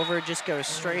get it over, just goes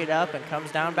straight up and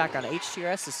comes down back on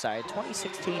HTRS's side.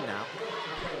 2016 now.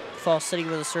 Fall City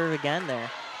with a serve again there.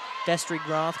 Destry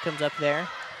Groth comes up there.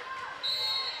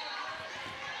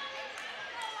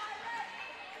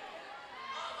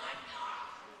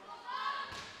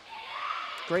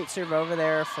 Great serve over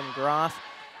there from Groth.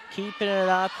 Keeping it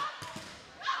up.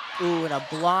 Ooh, and a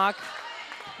block.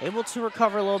 Able to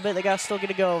recover a little bit. They got to still get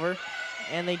to go over.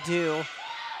 And they do.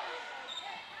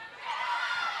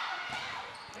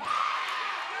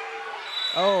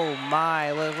 Oh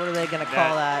my, what are they going to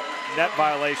call that? Net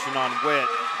violation on Witt.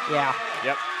 Yeah.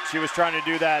 Yep, she was trying to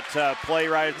do that play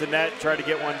right at the net, tried to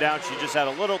get one down. She just had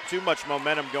a little too much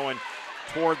momentum going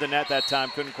toward the net that time.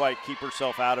 Couldn't quite keep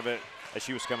herself out of it as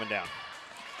she was coming down.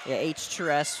 Yeah,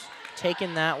 HTRS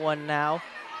taking that one now.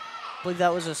 I believe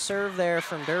that was a serve there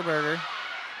from Dierberger.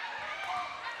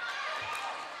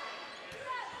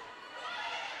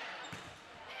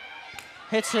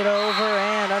 Hits it over,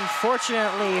 and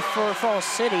unfortunately for Fall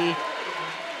City,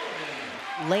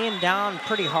 laying down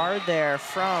pretty hard there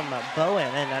from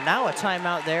Bowen, and now a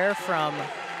timeout there from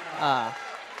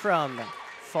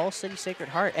Fall City Sacred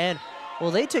Heart. And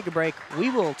will they take a break? We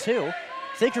will too.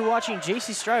 Thank you for watching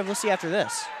JC Strive. We'll see you after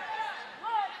this.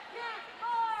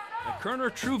 At Kerner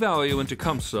True Value in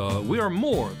Tecumseh, we are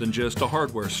more than just a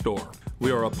hardware store. We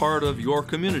are a part of your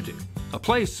community, a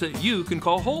place that you can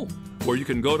call home, where you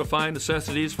can go to find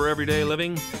necessities for everyday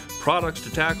living, products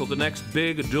to tackle the next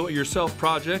big do-it-yourself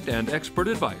project, and expert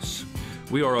advice.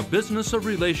 We are a business of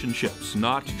relationships,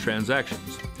 not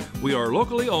transactions. We are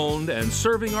locally owned, and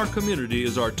serving our community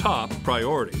is our top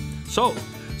priority. So,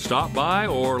 stop by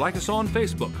or like us on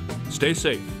Facebook. Stay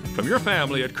safe from your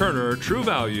family at Kerner True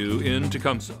Value in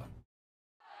Tecumseh.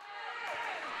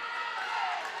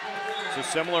 So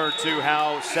similar to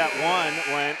how set one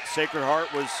went, Sacred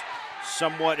Heart was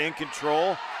somewhat in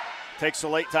control. Takes a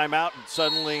late timeout and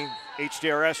suddenly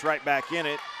HTRS right back in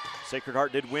it. Sacred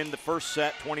Heart did win the first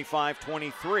set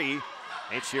 25-23.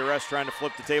 HTRS trying to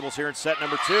flip the tables here in set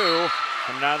number 2.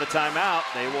 Coming out of the timeout,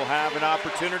 they will have an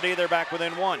opportunity. They're back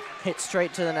within 1. Hit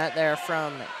straight to the net there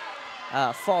from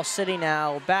Fall City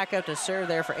now. Back up to serve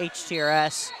there for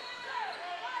HTRS.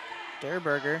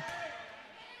 Dierberger.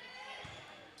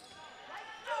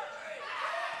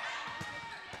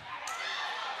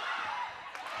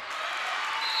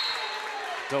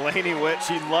 Delaney Witt,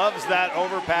 she loves that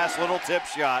overpass little tip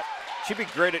shot. She'd be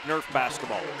great at Nerf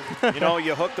basketball. You know,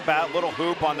 you hook the little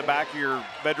hoop on the back of your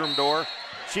bedroom door.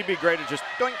 She'd be great at just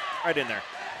doink right in there.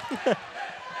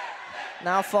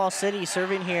 Now Fall City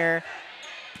serving here.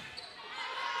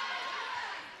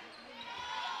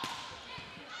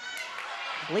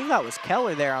 I believe that was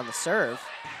Keller there on the serve.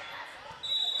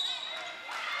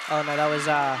 Oh no, that was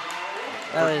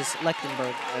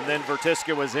Lechtenberg. And then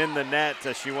Vertiska was in the net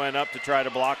as she went up to try to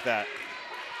block that.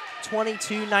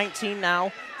 22-19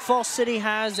 now. Fall City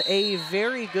has a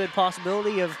very good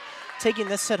possibility of taking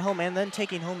this set home and then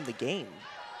taking home the game,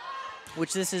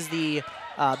 which this is the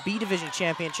B Division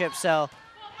Championship. So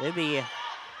they'd be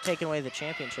taking away the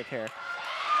championship here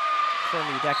for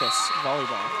MUDECAS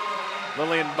volleyball.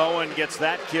 Lillian Bowen gets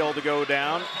that kill to go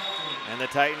down. And the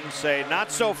Titans say,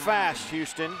 not so fast,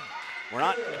 Houston. We're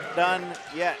not done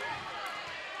yet.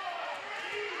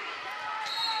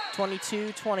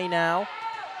 22-20 now.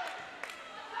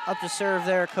 Up to serve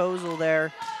there, Kozel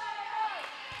there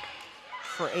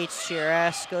for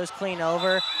HTRS. Goes clean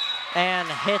over and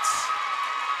hits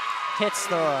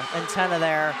the antenna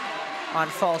there on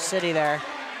Falls City there.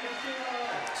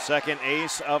 Second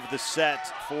ace of the set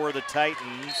for the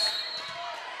Titans.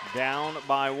 Down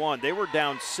by 1. They were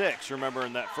down 6, remember,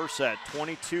 in that first set,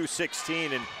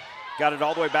 22-16, and got it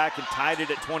all the way back and tied it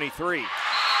at 23.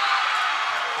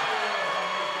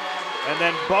 And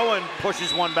then Bowen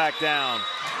pushes one back down.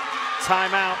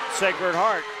 Timeout, Sacred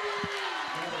Heart.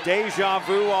 Deja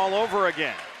vu all over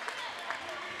again.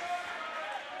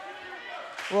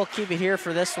 We'll keep it here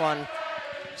for this one.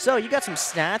 So you got some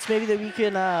stats maybe that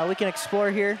we can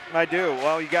explore here? I do.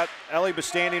 Well, you got Ellie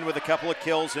Bastanding with a couple of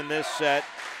kills in this set.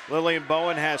 Lillian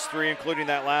Bowen has 3, including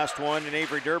that last one, and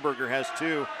Avery Derberger has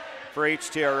 2 for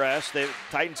HTRS. The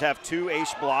Titans have 2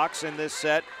 ace blocks in this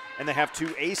set, and they have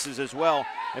 2 aces as well.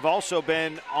 They've also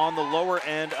been on the lower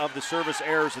end of the service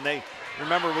errors, and they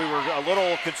remember we were a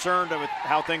little concerned with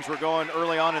how things were going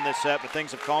early on in this set, but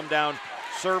things have calmed down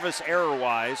service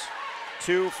error-wise.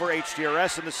 2 for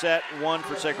HTRS in the set, 1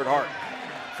 for Sacred Heart.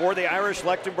 For the Irish,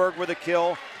 Lechtenberg with a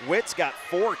kill. Witt's got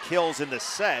 4 kills in the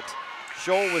set.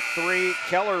 Scholl with 3,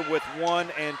 Keller with 1,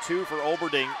 and 2 for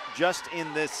Oberding just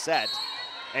in this set.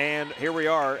 And here we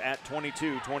are at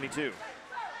 22-22.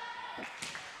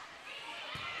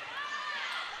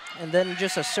 And then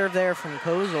just a serve there from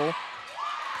Kozel.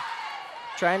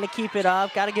 Trying to keep it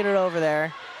up, got to get it over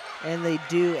there. And they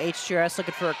do. HTRS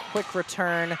looking for a quick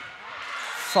return.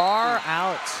 Far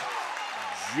out.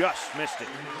 Just missed it.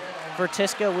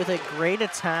 Vertiska with a great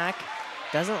attack.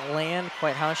 Doesn't land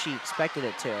quite how she expected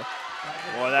it to.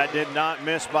 Boy, that did not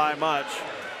miss by much.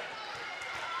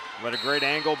 But a great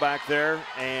angle back there,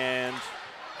 and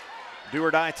do or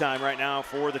die time right now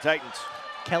for the Titans.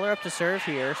 Keller up to serve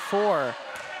here for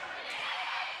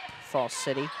Falls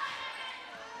City.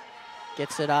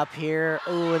 Gets it up here.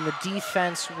 Ooh, and the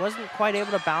defense wasn't quite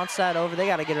able to bounce that over. They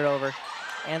got to get it over.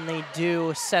 And they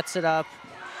do. Sets it up.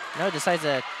 No, decides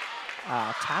to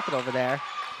tap it over there.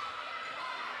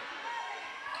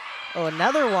 Oh,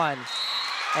 another one.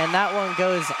 And that one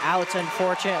goes out,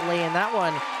 unfortunately. And that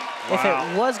one, if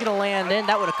it was going to land in,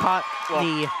 that would have caught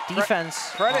the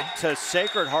defense. Credit to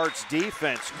Sacred Heart's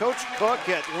defense. Coach Cook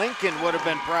at Lincoln would have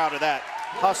been proud of that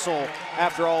hustle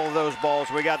after all of those balls.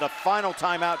 We got the final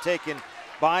timeout taken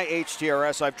by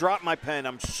HTRS. I've dropped my pen.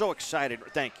 I'm so excited.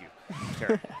 Thank you,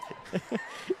 Terry.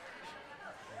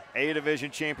 A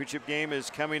Division Championship game is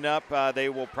coming up. They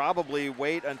will probably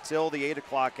wait until the 8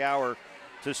 o'clock hour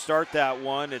to start that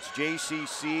one. It's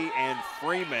JCC and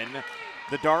Freeman,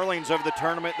 the darlings of the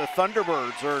tournament. The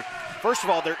Thunderbirds are, first of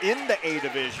all, they're in the A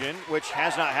Division, which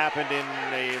has not happened in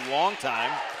a long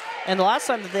time. And the last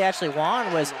time that they actually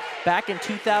won was back in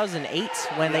 2008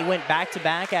 when they went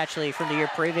back-to-back, actually, from the year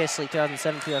previously,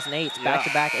 2007, 2008,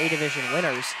 back-to-back A Division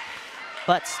winners.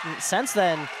 But since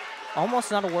then,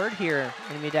 almost not a word here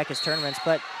in MUDECAS tournaments.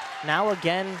 But now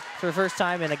again, for the first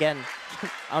time, and again,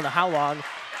 I don't know how long,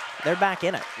 they're back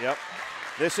in it. Yep.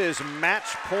 This is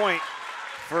match point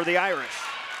for the Irish.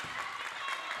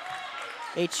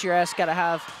 HTRS got to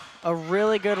have a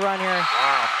really good run here.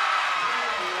 Wow.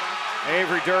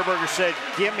 Avery Derberger said,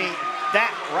 give me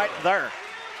that right there.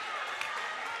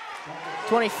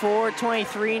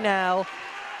 24-23 now.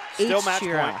 Still match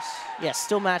point. Yeah,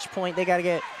 still match point. They got to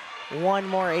get one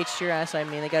more HTRS. I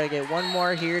mean, they got to get one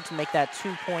more here to make that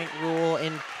 2-point rule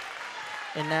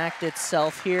enact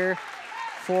itself here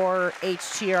for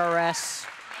HTRS.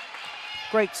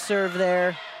 Great serve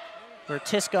there.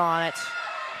 Vertiska on it.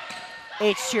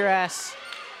 HTRS.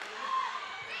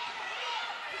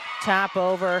 Tap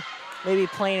over. Maybe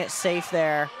playing it safe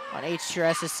there on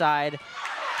HTRS's side.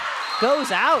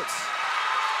 Goes out.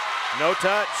 No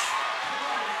touch.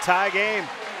 Tie game.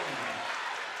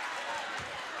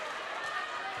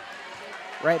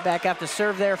 Right back up to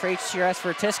serve there for HTRS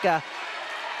for Vertiska.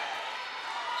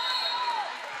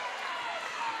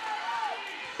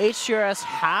 HTRS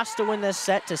has to win this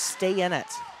set to stay in it.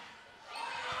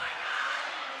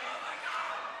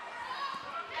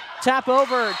 Tap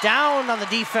over, down on the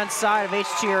defense side of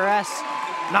HTRS.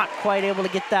 Not quite able to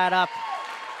get that up.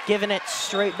 Giving it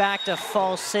straight back to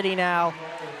Falls City now.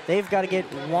 They've got to get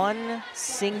one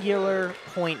singular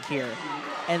point here,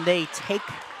 and they take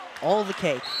all the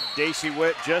cake. Daisy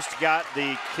Witt just got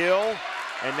the kill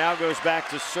and now goes back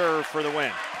to serve for the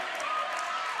win.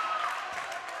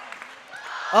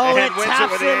 Oh, and it wins taps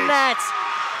it with the the ace. net.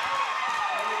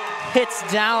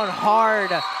 Hits down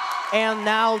hard. And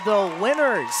now the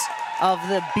winners of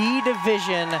the B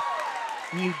Division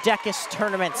MUDECAS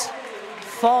tournament,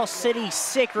 Fall City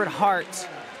Sacred Heart.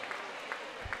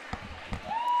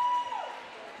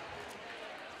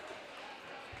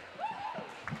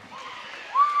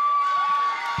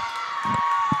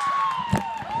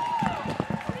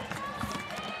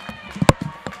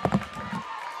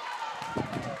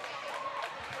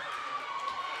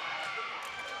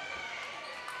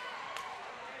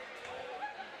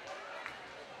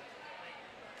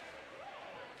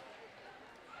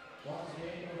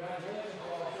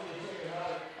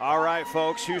 All right,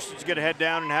 folks, Houston's going to head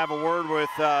down and have a word with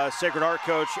Sacred Heart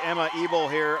coach Emma Ebel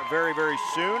here very, very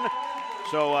soon.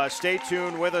 So stay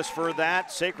tuned with us for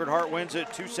that. Sacred Heart wins it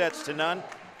 2-0.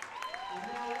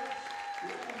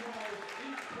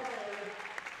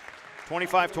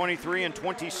 25-23 and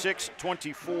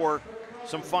 26-24.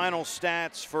 Some final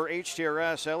stats for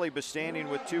HTRS. Ellie Bestanding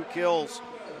with 2 kills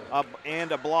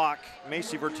and a block.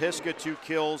 Macy Vertiska 2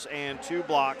 kills and 2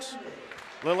 blocks.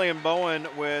 Lillian Bowen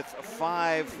with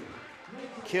 5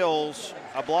 kills,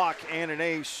 a block, and an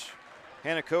ace.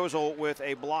 Hannah Kozel with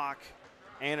a block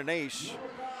and an ace.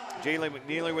 Jaylee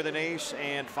McNeely with an ace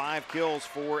and 5 kills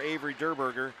for Avery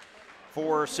Durberger.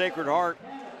 For Sacred Heart,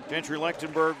 Gentry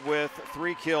Lechtenberg with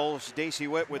 3 kills, Daisy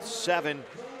Witt with 7,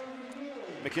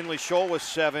 McKinley Scholl with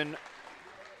 7,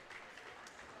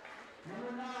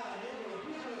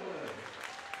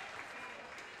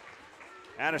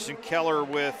 Addison Keller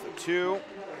with 2.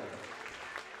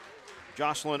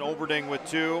 Jocelyn Oberding with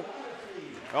 2.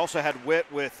 I also had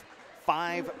Witt with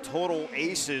 5 total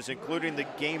aces, including the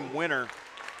game winner.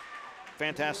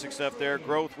 Fantastic stuff there.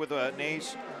 Growth with an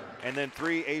ace, and then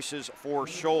 3 aces for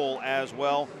Scholl as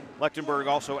well. Lechtenberg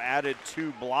also added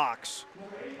 2 blocks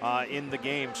in the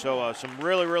game. So some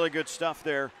really, really good stuff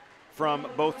there from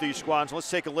both these squads. Let's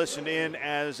take a listen in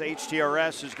as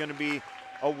HTRS is going to be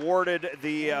awarded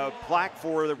the plaque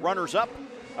for the runners-up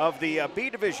of the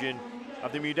B Division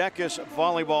of the MUDECAS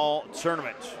Volleyball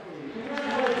Tournament.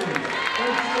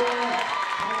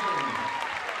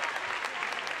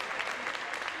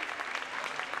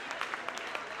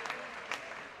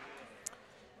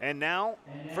 And now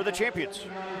for the champions.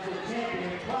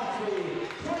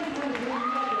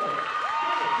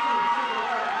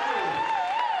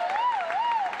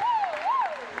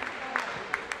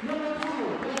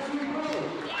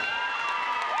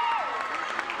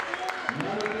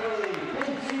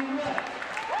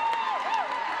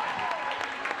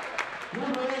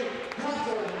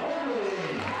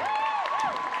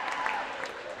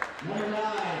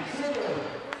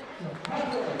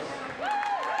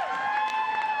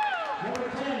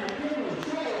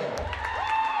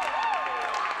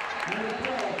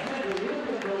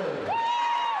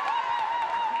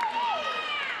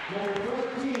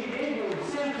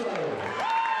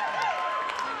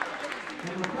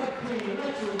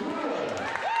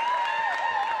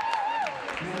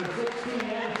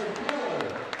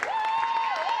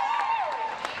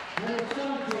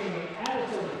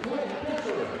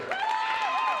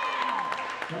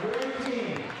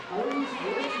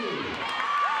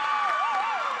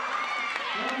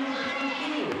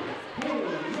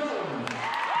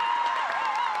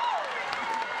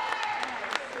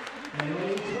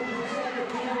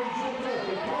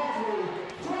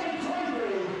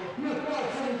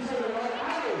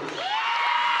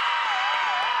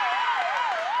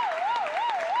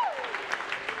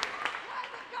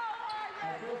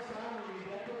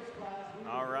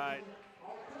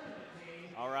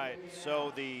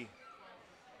 So the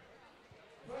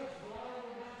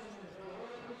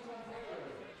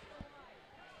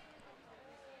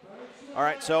all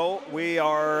right, so we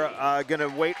are going to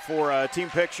wait for a team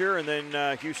picture, and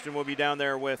then Houston will be down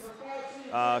there with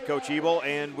Coach Ebel,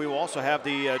 and we will also have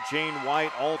the Jane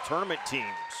White all-tournament teams.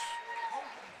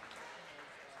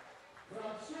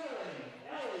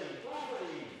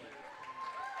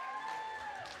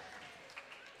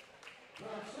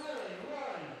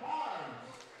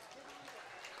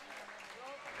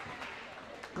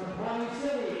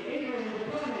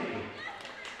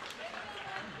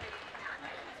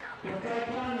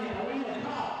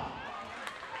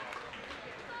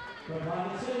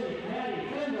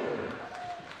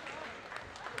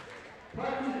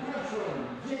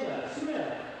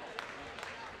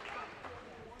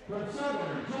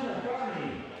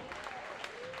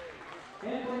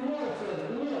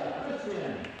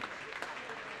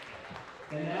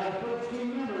 And now the first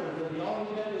team members of the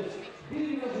all-MUDECAS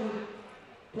B Division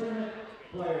tournament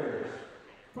players.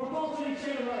 From Fall City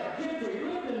Sacred Heart, Gentry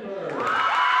Lechtenberg.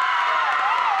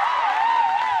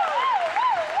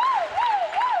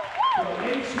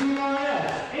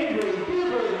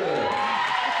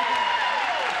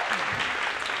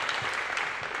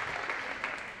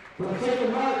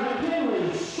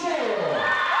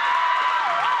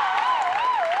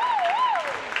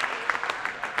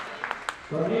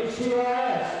 From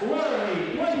HTRS,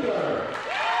 Larry Winder.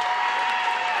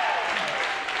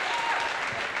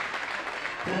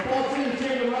 From Fall City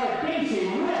Sacred Heart, Casey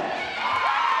Rich.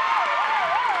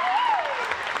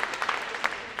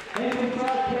 And from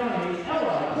Clark County,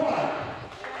 Ella Clark.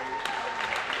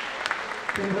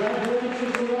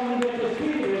 Congratulations to the MUDECAS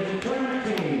B Division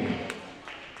tournament team.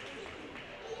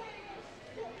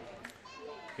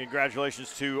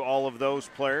 Congratulations to all of those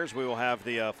players. We will have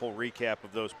the full recap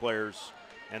of those players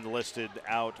and listed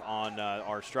out on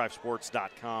our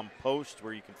strivesports.com post,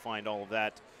 where you can find all of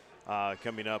that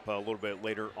coming up a little bit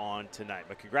later on tonight.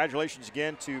 But congratulations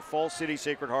again to Fall City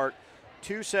Sacred Heart,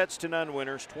 2-0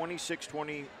 winners,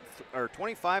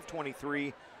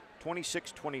 25-23,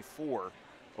 26-24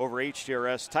 over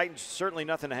HTRS. Titans certainly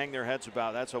nothing to hang their heads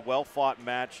about. That's a well-fought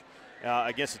match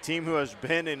against a team who has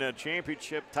been in a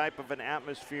championship type of an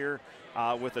atmosphere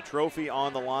with a trophy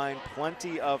on the line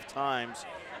plenty of times.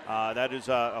 That is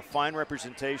a fine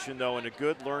representation, though, and a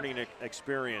good learning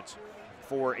experience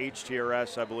for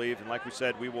HTRS, I believe. And like we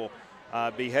said, we will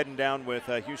be heading down with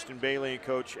Houston Bailey and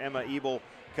Coach Emma Ebel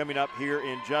coming up here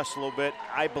in just a little bit.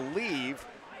 I believe,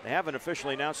 they haven't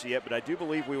officially announced it yet, but I do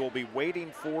believe we will be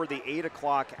waiting for the 8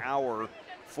 o'clock hour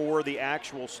for the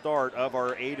actual start of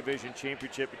our A Division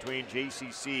Championship between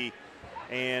JCC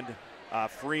and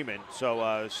Freeman.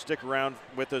 So stick around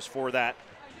with us for that.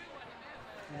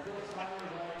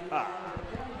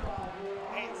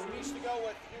 Hey, she needs to go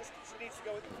with Houston. She needs to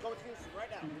go with Houston right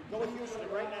now. Go with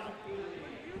Houston right now.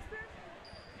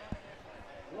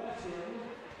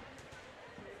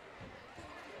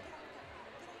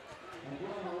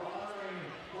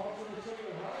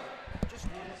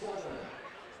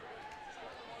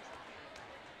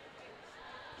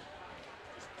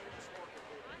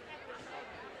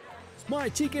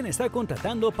 Smart Chicken está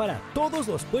contratando para todos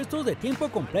los puestos de tiempo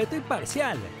completo y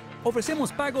parcial.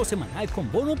 Ofrecemos pago semanal con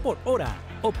bono por hora.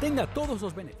 Obtenga todos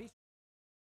los beneficios.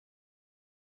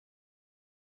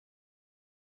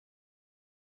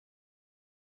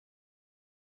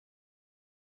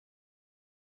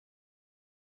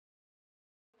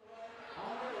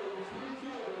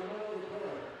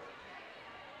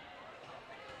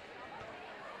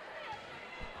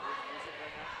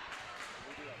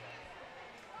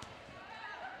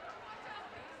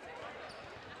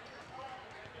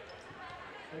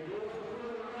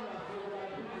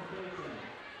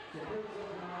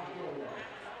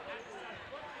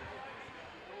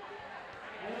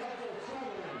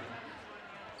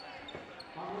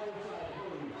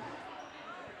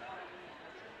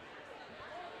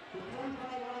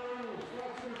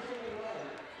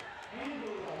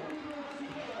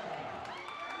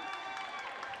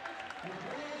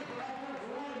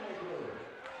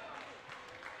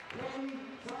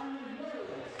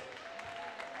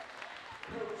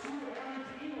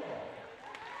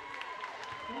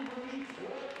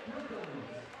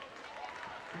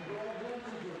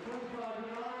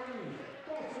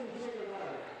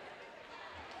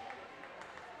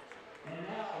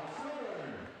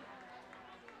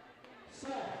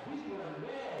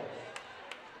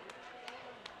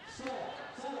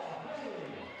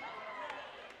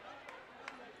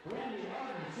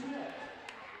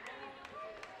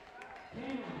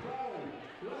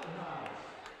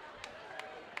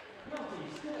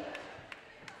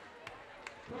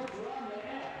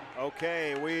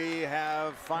 Okay, we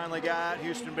have finally got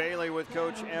Houston Bailey with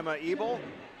Coach Emma Ebel.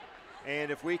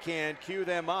 And if we can cue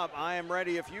them up, I am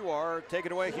ready if you are. Take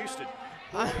it away, Houston.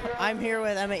 I'm here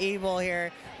with Emma Ebel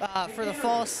here for the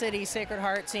Fall City Sacred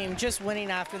Heart team, just winning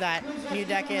after that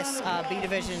MUDECAS B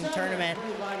Division tournament.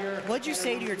 What'd you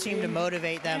say to your team to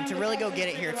motivate them to really go get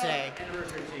it here today?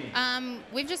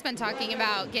 We've just been talking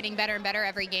about getting better and better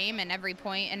every game and every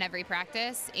point and every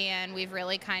practice, and we've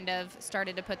really kind of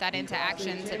started to put that into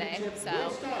action today.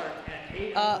 So,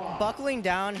 buckling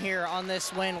down here on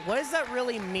this win, what does that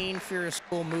really mean for your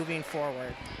school moving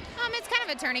forward? It's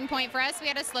kind of a turning point for us. We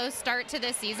had a slow start to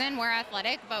this season. We're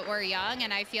athletic, but we're young,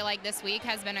 and I feel like this week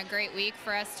has been a great week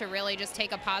for us to really just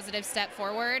take a positive step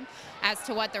forward as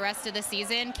to what the rest of the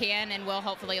season can and will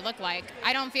hopefully look like.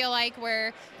 I don't feel like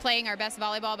we're playing our best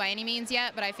volleyball by any means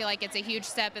yet, but I feel like it's a huge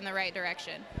step in the right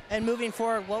direction. And moving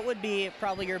forward, what would be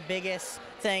probably your biggest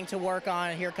thing to work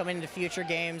on here coming into future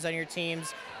games on your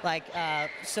teams, like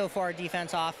so far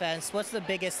defense, offense? What's the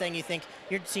biggest thing you think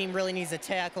your team really needs to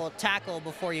tackle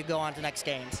before you go on to next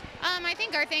games? I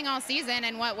think our thing all season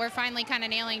and what we're finally kind of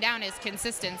nailing down is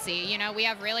consistency. You know, we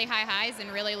have really high highs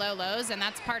and really low lows, and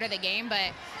that's part of the game,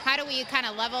 but how do we kind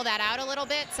of level that out a little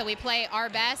bit so we play our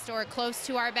best or close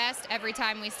to our best every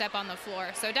time we step on the floor?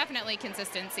 So definitely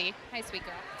consistency. Hi, sweet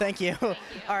girl. Thank you. All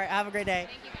right, have a great day.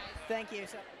 Thank you,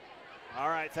 guys. Thank you. All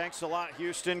right, thanks a lot,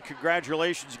 Houston.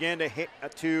 Congratulations again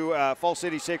to Falls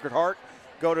City Sacred Heart.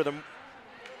 Go to the.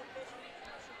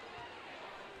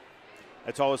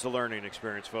 It's always a learning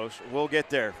experience, folks. We'll get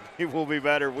there. It will be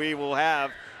better. We will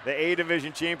have the A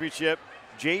Division Championship,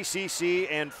 JCC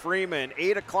and Freeman.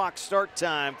 8 o'clock start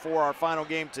time for our final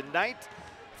game tonight.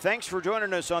 Thanks for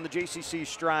joining us on the JCC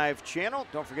Strive channel.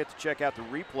 Don't forget to check out the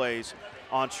replays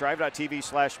on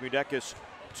strive.tv/MUDECAS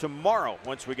tomorrow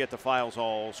once we get the files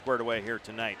all squared away here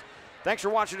tonight. Thanks for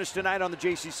watching us tonight on the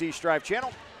JCC Strive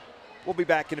channel. We'll be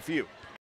back in a few.